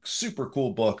unbelievably super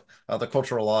cool book, the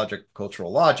Cultural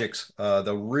Logics,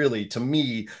 the really, to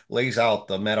me, lays out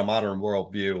the metamodern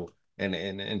worldview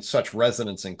in such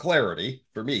resonance and clarity.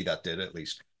 For me, that did at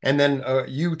least. And then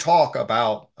you talk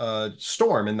about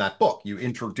Storm in that book. You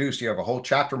have a whole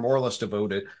chapter more or less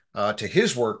devoted to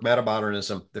his work,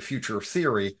 Metamodernism, The Future of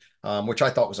Theory, which I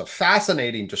thought was a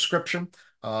fascinating description.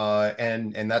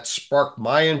 And that sparked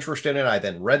my interest in it. I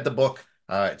then read the book.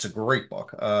 It's a great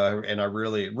book. And I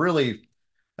really, really,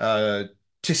 uh,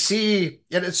 to see,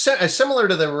 and it's similar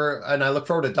to and I look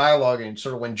forward to dialoguing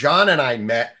sort of when John and I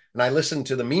met and I listened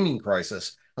to The Meaning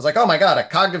Crisis. I was like, oh my God, a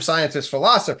cognitive scientist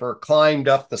philosopher climbed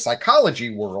up the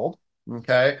psychology world.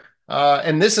 Okay.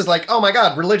 And this is like, oh my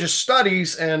God, religious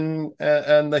studies and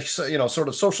the sort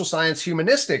of social science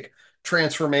humanistic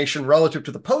transformation relative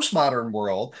to the postmodern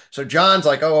world. So John's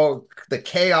like, oh, the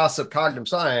chaos of cognitive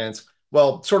science.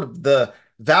 Well, sort of the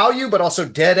value, but also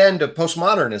dead end of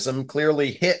postmodernism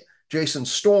clearly hit Jason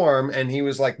Storm, and he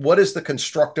was like, what is the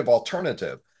constructive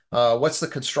alternative? What's the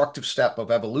constructive step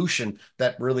of evolution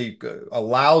that really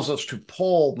allows us to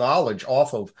pull knowledge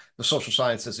off of the social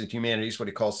sciences and humanities, what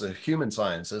he calls the human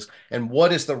sciences, and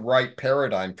what is the right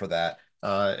paradigm for that?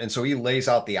 And so he lays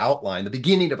out the outline, the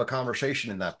beginning of a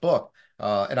conversation in that book.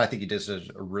 And I think he does a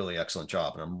really excellent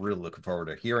job. And I'm really looking forward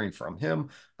to hearing from him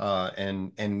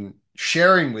and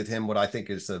sharing with him what I think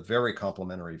is a very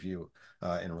complimentary view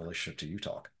in relationship to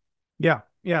UTOK. Yeah,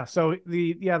 yeah. So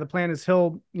the plan is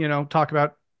he'll talk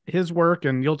about his work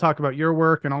and you'll talk about your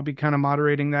work and I'll be kind of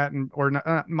moderating that and or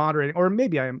not moderating or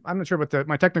maybe I'm not sure what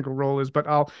my technical role is, but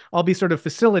I'll be sort of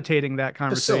facilitating that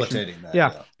conversation. Facilitating that,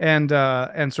 Yeah,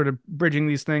 yeah. and sort of bridging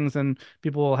these things, and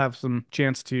people will have some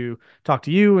chance to talk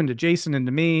to you and to Jason and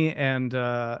to me, and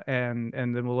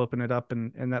then we'll open it up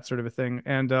and that sort of a thing.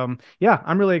 And yeah,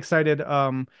 I'm really excited.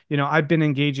 I've been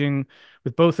engaging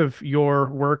with both of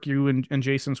your work, you and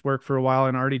Jason's work for a while,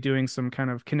 and already doing some kind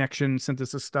of connection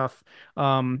synthesis stuff.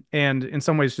 And in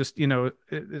some ways, just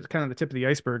it's kind of the tip of the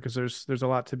iceberg because there's a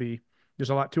lot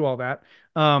to all that.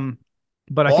 Um,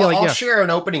 but I Well, feel like I'll yeah, share an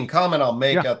opening comment I'll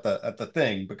make yeah, at the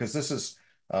thing because this is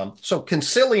so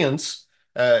consilience.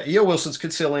 E.O. Wilson's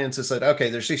consilience is that okay?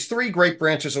 There's these three great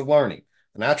branches of learning: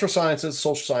 the natural sciences,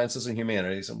 social sciences, and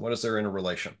humanities. And what is their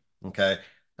interrelation? Okay,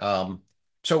 um,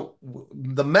 so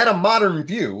the meta-modern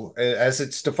view, as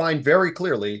it's defined very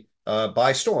clearly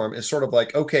by Storm, is sort of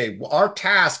like okay, our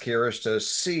task here is to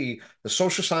see the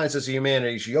social sciences and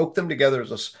humanities, yoke them together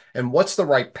as and what's the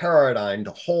right paradigm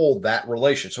to hold that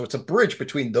relation. So it's a bridge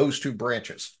between those two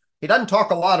branches. He doesn't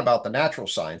talk a lot about the natural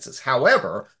sciences.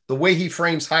 However, the way he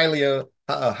frames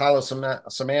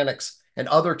hylosemantics and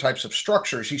other types of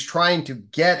structures, he's trying to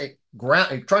get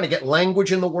trying to get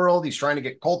language in the world. He's trying to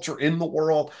get culture in the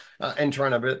world, and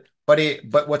trying to.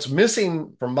 But what's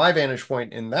missing from my vantage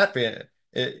point in that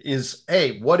is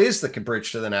what is the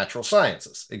bridge to the natural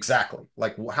sciences exactly?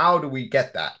 Like how do we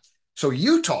get that? So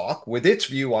UTOK, with its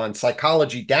view on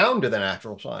psychology down to the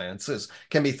natural sciences,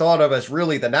 can be thought of as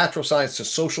really the natural science to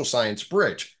social science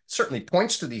bridge. It certainly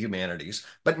points to the humanities,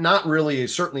 but not really, it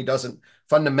certainly doesn't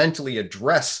fundamentally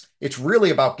address. It's really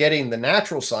about getting the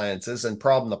natural sciences and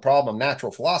the problem natural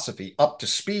philosophy up to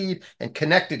speed and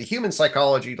connected to human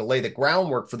psychology to lay the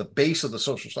groundwork for the base of the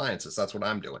social sciences. That's what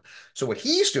I'm doing. So what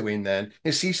he's doing then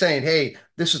is he's saying, hey,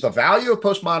 this is the value of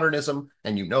postmodernism,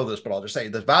 and you know this, but I'll just say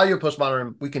the value of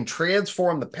postmodernism, we can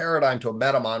transform the paradigm to a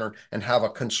metamodern and have a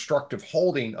constructive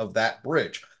holding of that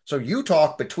bridge. So you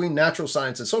talk between natural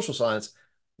science and social science,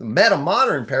 the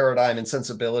metamodern paradigm and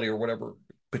sensibility or whatever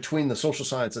between the social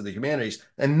science and the humanities.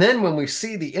 And then when we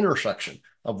see the intersection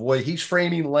of the way he's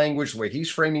framing language, the way he's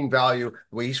framing value,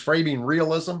 the way he's framing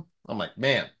realism, I'm like,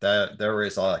 man, there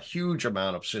is a huge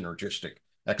amount of synergistic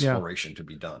yeah. exploration to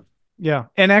be done. Yeah,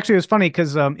 and actually, it was funny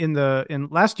because in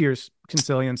last year's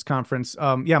Consilience conference,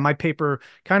 yeah, my paper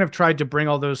kind of tried to bring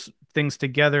all those things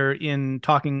together in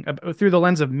talking through the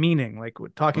lens of meaning, like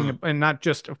talking, Mm. and not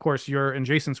just, of course, your and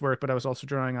Jason's work, but I was also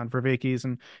drawing on Vervaeke's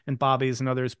and Bobby's and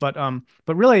others. But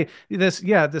really,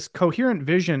 this coherent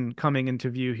vision coming into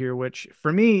view here, which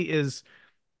for me is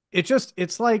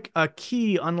it's like a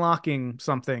key unlocking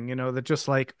something, that just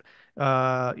like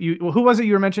you who was it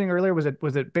you were mentioning earlier? Was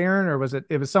it Barron, or was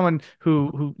someone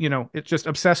who it's just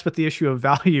obsessed with the issue of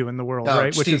value in the world, No,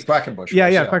 right? Which Steve is Quackenbush yeah,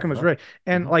 was, yeah, yeah. Quackenham was right.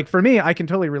 And Mhm. like for me, I can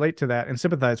totally relate to that and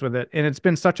sympathize with it. And it's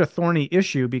been such a thorny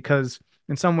issue because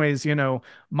in some ways,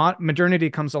 modernity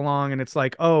comes along and it's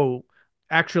like, oh,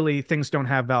 actually things don't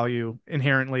have value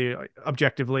inherently,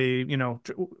 objectively,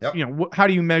 Yep, how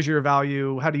do you measure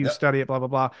value? How do you yep, study it? Blah, blah,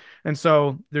 blah. And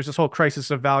so there's this whole crisis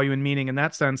of value and meaning in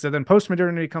that sense. And then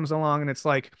postmodernity comes along and it's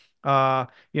like, oh,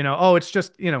 it's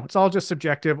just, it's all just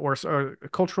subjective or a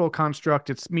cultural construct.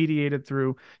 It's mediated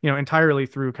through, entirely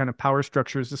through kind of power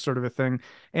structures, this sort of a thing.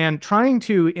 And trying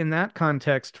to, in that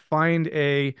context, find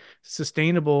a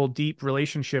sustainable, deep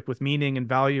relationship with meaning and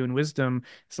value and wisdom,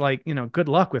 it's like, good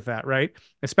luck with that, right?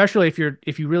 Especially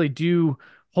if you really do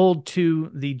hold to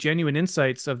the genuine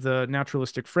insights of the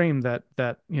naturalistic frame that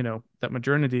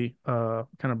modernity kind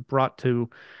of brought to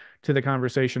the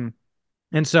conversation.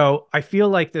 And so I feel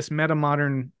like this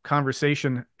metamodern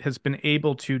conversation has been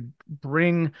able to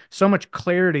bring so much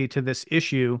clarity to this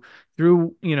issue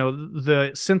through,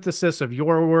 the synthesis of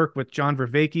your work with John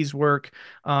Vervaeke's work,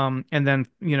 and then,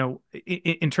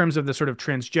 in terms of the sort of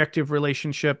transjective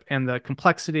relationship and the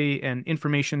complexity and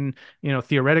information,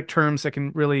 theoretic terms that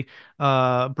can really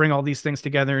bring all these things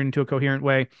together into a coherent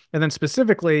way. And then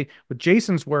specifically with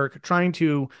Jason's work, trying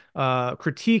to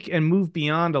critique and move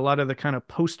beyond a lot of the kind of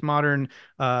postmodern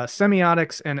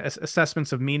semiotics and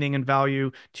assessments of meaning and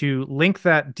value to link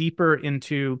that deeper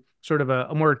into sort of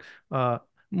a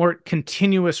more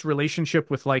continuous relationship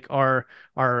with like our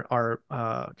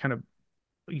kind of,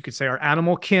 you could say, our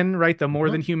animal kin, right? The more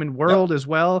than mhm, human yep, world as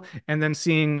well, and then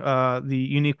seeing the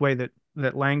unique way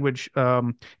that language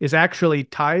is actually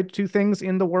tied to things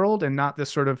in the world and not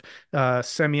this sort of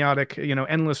semiotic,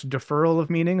 endless deferral of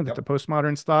meaning that the yep,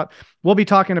 postmoderns thought. We'll be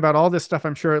talking about all this stuff,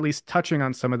 I'm sure, at least touching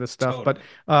on some of this stuff. But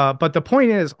totally. the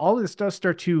point is, all of this does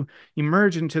start to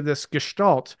emerge into this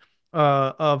gestalt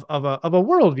of a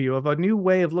worldview, of a new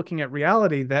way of looking at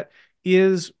reality that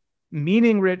is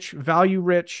meaning rich, value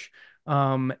rich,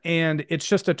 and it's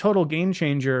just a total game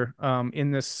changer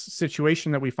in this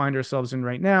situation that we find ourselves in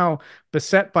right now,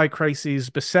 beset by crises,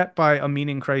 beset by a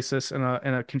meaning crisis and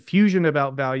a confusion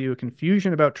about value, a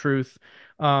confusion about truth.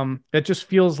 It just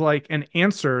feels like an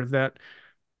answer that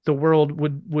the world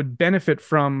would benefit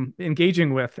from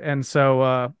engaging with. And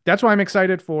so that's why I'm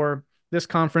excited for this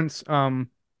conference,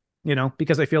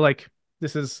 because I feel like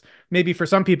this is maybe for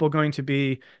some people going to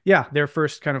be, yeah, their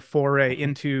first kind of foray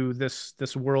into this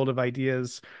world of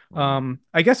ideas. Mhm.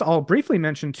 I guess I'll briefly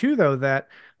mention too, though, that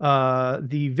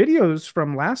the videos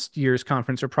from last year's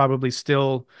conference are probably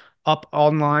still up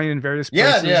online in various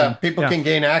Yeah, places, yeah. and People yeah, can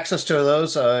gain access to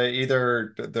those.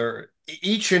 Either they're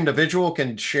each individual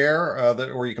can share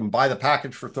or you can buy the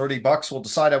package for $30. We'll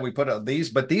decide how we put out these,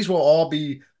 but these will all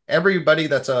be everybody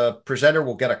that's a presenter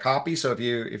will get a copy. So if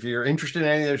you're interested in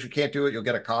any of those, you can't do it, you'll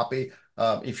get a copy.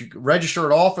 If you register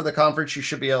at all for the conference, you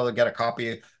should be able to get a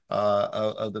copy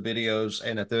of the videos,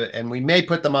 and we may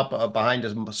put them up behind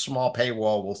a small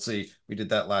paywall. We'll see. We did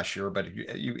that last year, but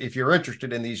if you're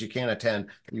interested in these, you can attend.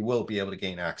 You will be able to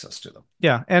gain access to them.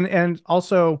 yeah, and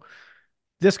also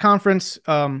this conference,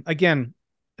 again,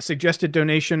 suggested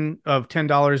donation of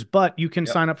 $10, but you can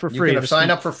Yep. sign up for You free. can This, sign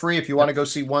up for free if you want yep, to go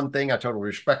see one thing. I totally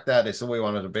respect that. It's the way we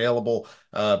want it available,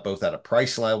 both at a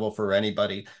price level for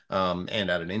anybody and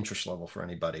at an interest level for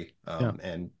anybody. yeah,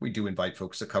 And we do invite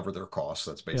folks to cover their costs.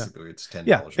 That's yeah, basically it's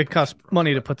yeah. $10 a It costs person for us,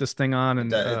 money to but put this thing on,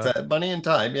 and it's money and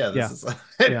time. Yeah, this yeah, is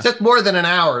it yeah. took more than an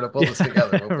hour to pull this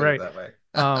together. Yeah, We'll put it right. that way.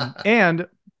 And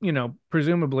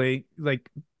presumably, like,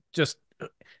 just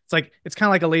it's like it's kind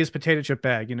of like a Lay's potato chip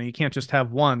bag. You can't just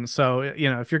have one. So,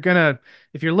 if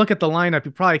you look at the lineup,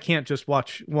 you probably can't just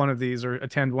watch one of these or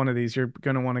attend one of these. You're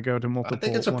gonna want to go to I think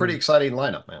multiple it's a one of pretty them. exciting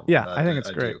lineup, man. Yeah, I think it's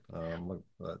I great. do.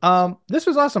 So. This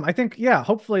was awesome. I think, yeah,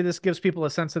 hopefully this gives people a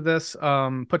sense of this,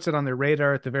 puts it on their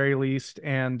radar at the very least.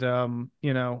 And,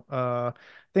 I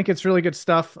think it's really good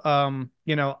stuff.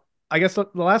 I guess the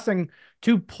last thing,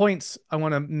 2 points I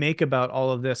want to make about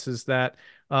all of this is that,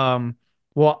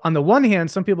 well, on the one hand,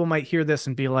 some people might hear this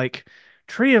and be like,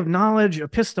 tree of knowledge,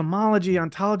 epistemology,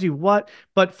 ontology, what?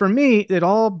 But for me, it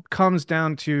all comes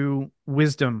down to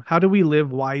wisdom. How do we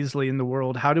live wisely in the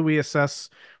world? How do we assess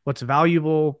what's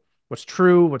valuable, what's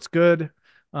true, what's good?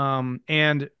 And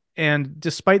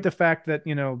despite the fact that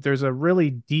there's a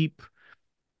really deep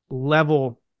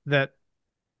level that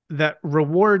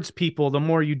rewards people the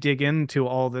more you dig into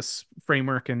all this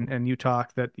framework and you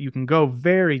talk, that you can go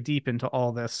very deep into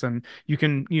all this, and you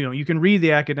can read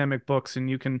the academic books and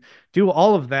you can do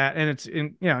all of that, and it's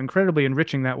incredibly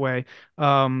enriching that way.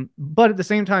 But at the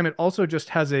same time, it also just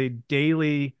has a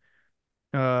daily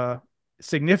uh,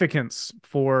 significance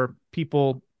for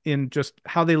people in just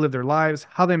how they live their lives,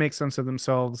 how they make sense of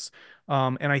themselves,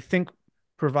 and I think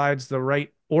provides the right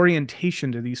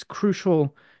orientation to these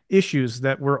crucial issues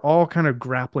that we're all kind of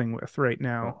grappling with right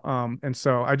now. And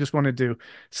so I just wanted to Well,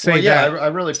 say yeah, that. I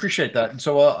really appreciate that. And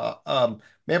so,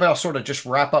 maybe I'll sort of just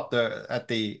wrap up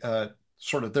the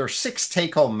sort of there are six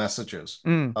take-home messages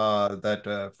Mm,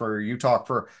 that for you talk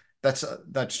for that's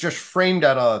just framed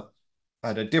at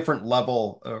a different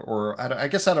level or I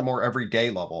guess at a more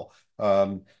everyday level.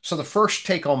 So the first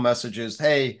take-home message is,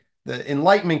 hey, the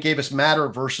Enlightenment gave us matter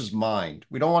versus mind.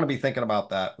 We don't want to be thinking about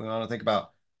that. We want to think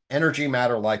about energy,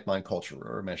 matter, life, mind, culture,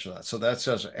 or mention that. So that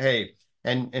says, hey,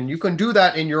 and you can do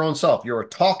that in your own self. You're a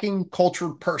talking,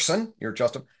 cultured person.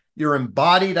 You're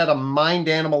embodied at a mind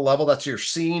animal level. That's your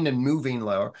seeing and moving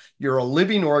level. You're a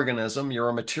living organism. You're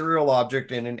a material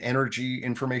object in an energy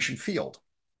information field.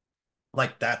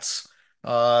 Like that's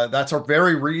a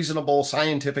very reasonable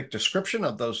scientific description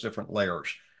of those different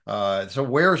layers. So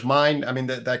where's mind? I mean,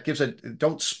 that gives it,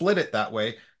 don't split it that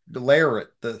way, layer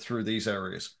it through these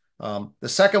areas. The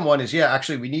second one is, yeah,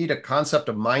 actually, we need a concept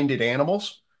of minded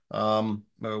animals.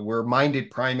 We're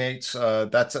minded primates.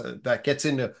 That gets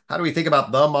into how do we think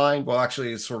about the mind? Well,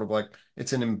 actually, it's sort of like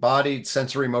it's an embodied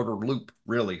sensory motor loop,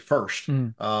 really, first.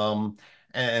 mm,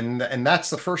 And that's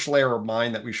the first layer of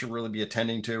mind that we should really be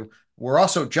attending to. We're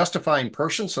also justifying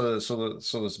persons. So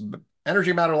this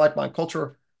energy, matter, life, mind,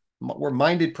 culture. We're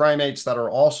minded primates that are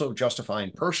also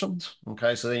justifying persons.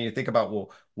 Okay, so then you think about,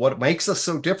 well, what makes us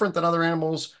so different than other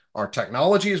animals? Our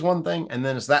technology is one thing, and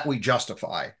then it's that we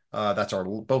justify. That's our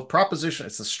both proposition.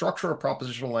 It's the structure of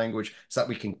propositional language, so that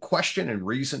we can question and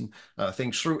reason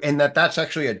things through, and that's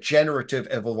actually a generative,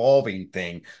 evolving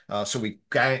thing. So we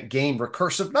gain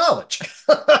recursive knowledge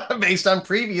based on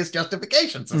previous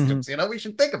justification mhm, systems. We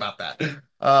should think about that.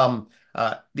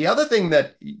 The other thing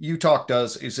that UTOK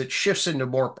does is it shifts into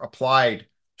more applied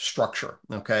structure.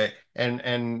 Okay.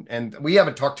 And we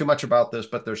haven't talked too much about this,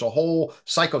 but there's a whole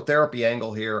psychotherapy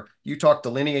angle here. UTOK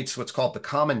delineates what's called the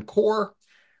common core.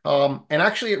 And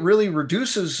actually, it really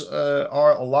reduces a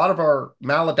lot of our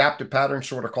maladaptive patterns,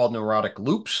 sort of called neurotic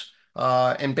loops.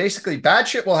 And basically, bad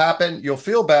shit will happen. You'll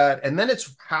feel bad. And then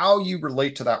it's how you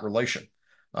relate to that relation.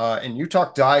 And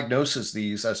UTOK diagnoses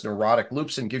these as neurotic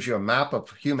loops and gives you a map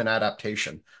of human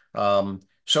adaptation.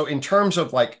 So in terms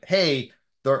of like, hey,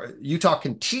 the Utah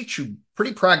can teach you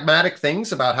pretty pragmatic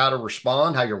things about how to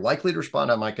respond, how you're likely to respond,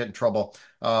 how might get in trouble.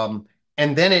 And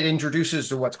then it introduces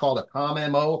to what's called a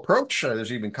COM-MO approach.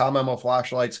 There's even COM-MO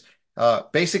flashlights.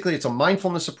 Basically, it's a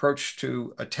mindfulness approach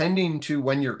to attending to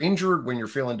when you're injured, when you're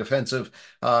feeling defensive,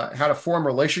 how to form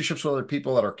relationships with other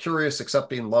people that are curious,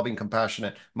 accepting, loving,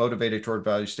 compassionate, motivated toward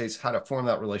value states, how to form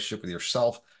that relationship with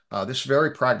yourself. This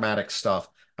very pragmatic stuff.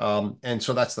 And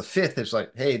so that's the fifth is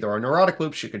like, hey, there are neurotic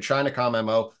loops. You can shine a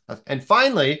COM-MO. And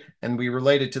finally, and we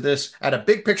related to this at a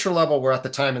big picture level, we're at the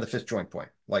time of the fifth joint point.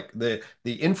 Like the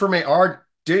information,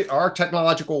 our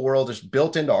technological world is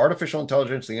built into artificial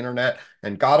intelligence, the internet,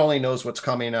 and God only knows what's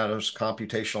coming at us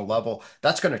computational level.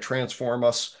 That's going to transform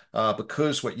us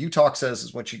because what UTOK says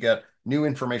is once you get new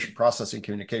information processing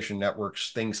communication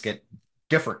networks, things get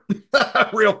different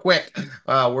real quick.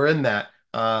 We're in that.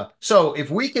 So if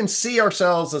we can see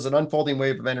ourselves as an unfolding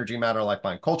wave of energy, matter, life,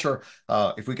 mind, culture,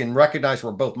 if we can recognize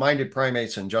we're both minded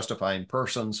primates and justifying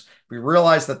persons, we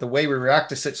realize that the way we react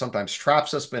to it sometimes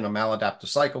traps us in a maladaptive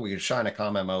cycle. We can shine a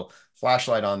COM-MO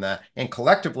flashlight on that. And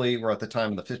collectively, we're at the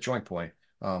time of the fifth joint point.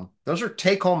 Those are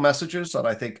take-home messages that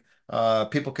I think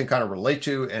people can kind of relate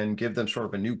to and give them sort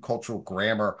of a new cultural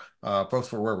grammar, both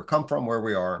for where we come from, where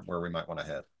we are, and where we might want to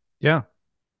head. Yeah.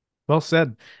 Well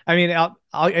said. I mean,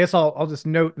 I guess I'll just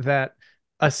note that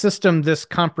a system this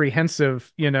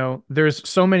comprehensive, there's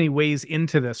so many ways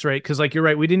into this, right? Because like you're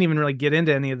right, we didn't even really get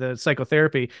into any of the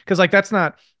psychotherapy because like that's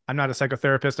not. I'm not a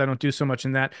psychotherapist. I don't do so much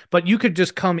in that, but you could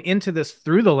just come into this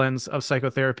through the lens of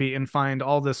psychotherapy and find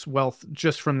all this wealth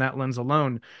just from that lens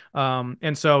alone.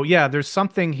 And so, yeah, there's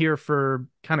something here for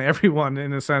kind of everyone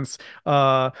in a sense.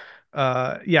 Yeah,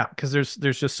 because there's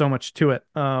just so much to it.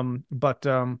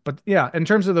 But yeah, in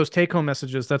terms of those take home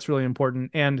messages, that's really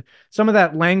important. And some of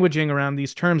that languaging around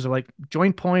these terms of like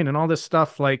joint point and all this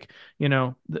stuff, like,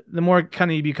 the more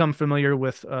kind of you become familiar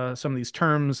with some of these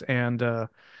terms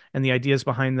and the ideas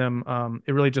behind them,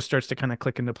 it really just starts to kind of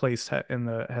click into place and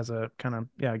has a kind of,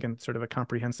 yeah, again, sort of a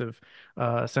comprehensive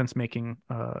sense making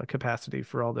capacity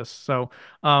for all this. So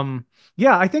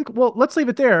yeah, I think, well, let's leave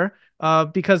it there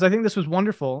because I think this was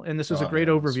wonderful and this was a great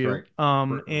Yeah, that's overview. great.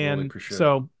 Really And appreciate it.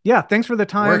 so, yeah, thanks for the We're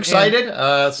time. And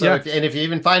excited. So yeah, if you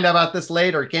even find out about this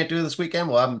late or you can't do it this weekend,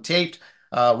 we'll have them taped.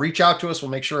 Reach out to us.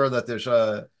 We'll make sure that there's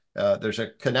a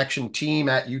connection team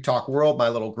at UTOK World, my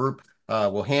little group.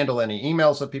 We'll handle any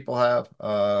emails that people have.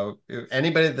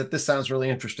 Anybody that this sounds really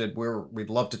interested, we'd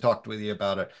love to talk with you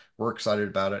about it. We're excited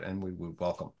about it, and we would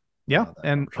welcome yeah. that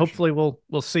And conversation. hopefully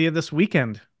we'll see you this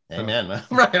weekend. So Amen.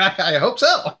 Right. I hope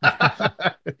so.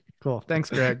 All cool. Thanks,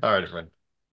 Greg. right, friend.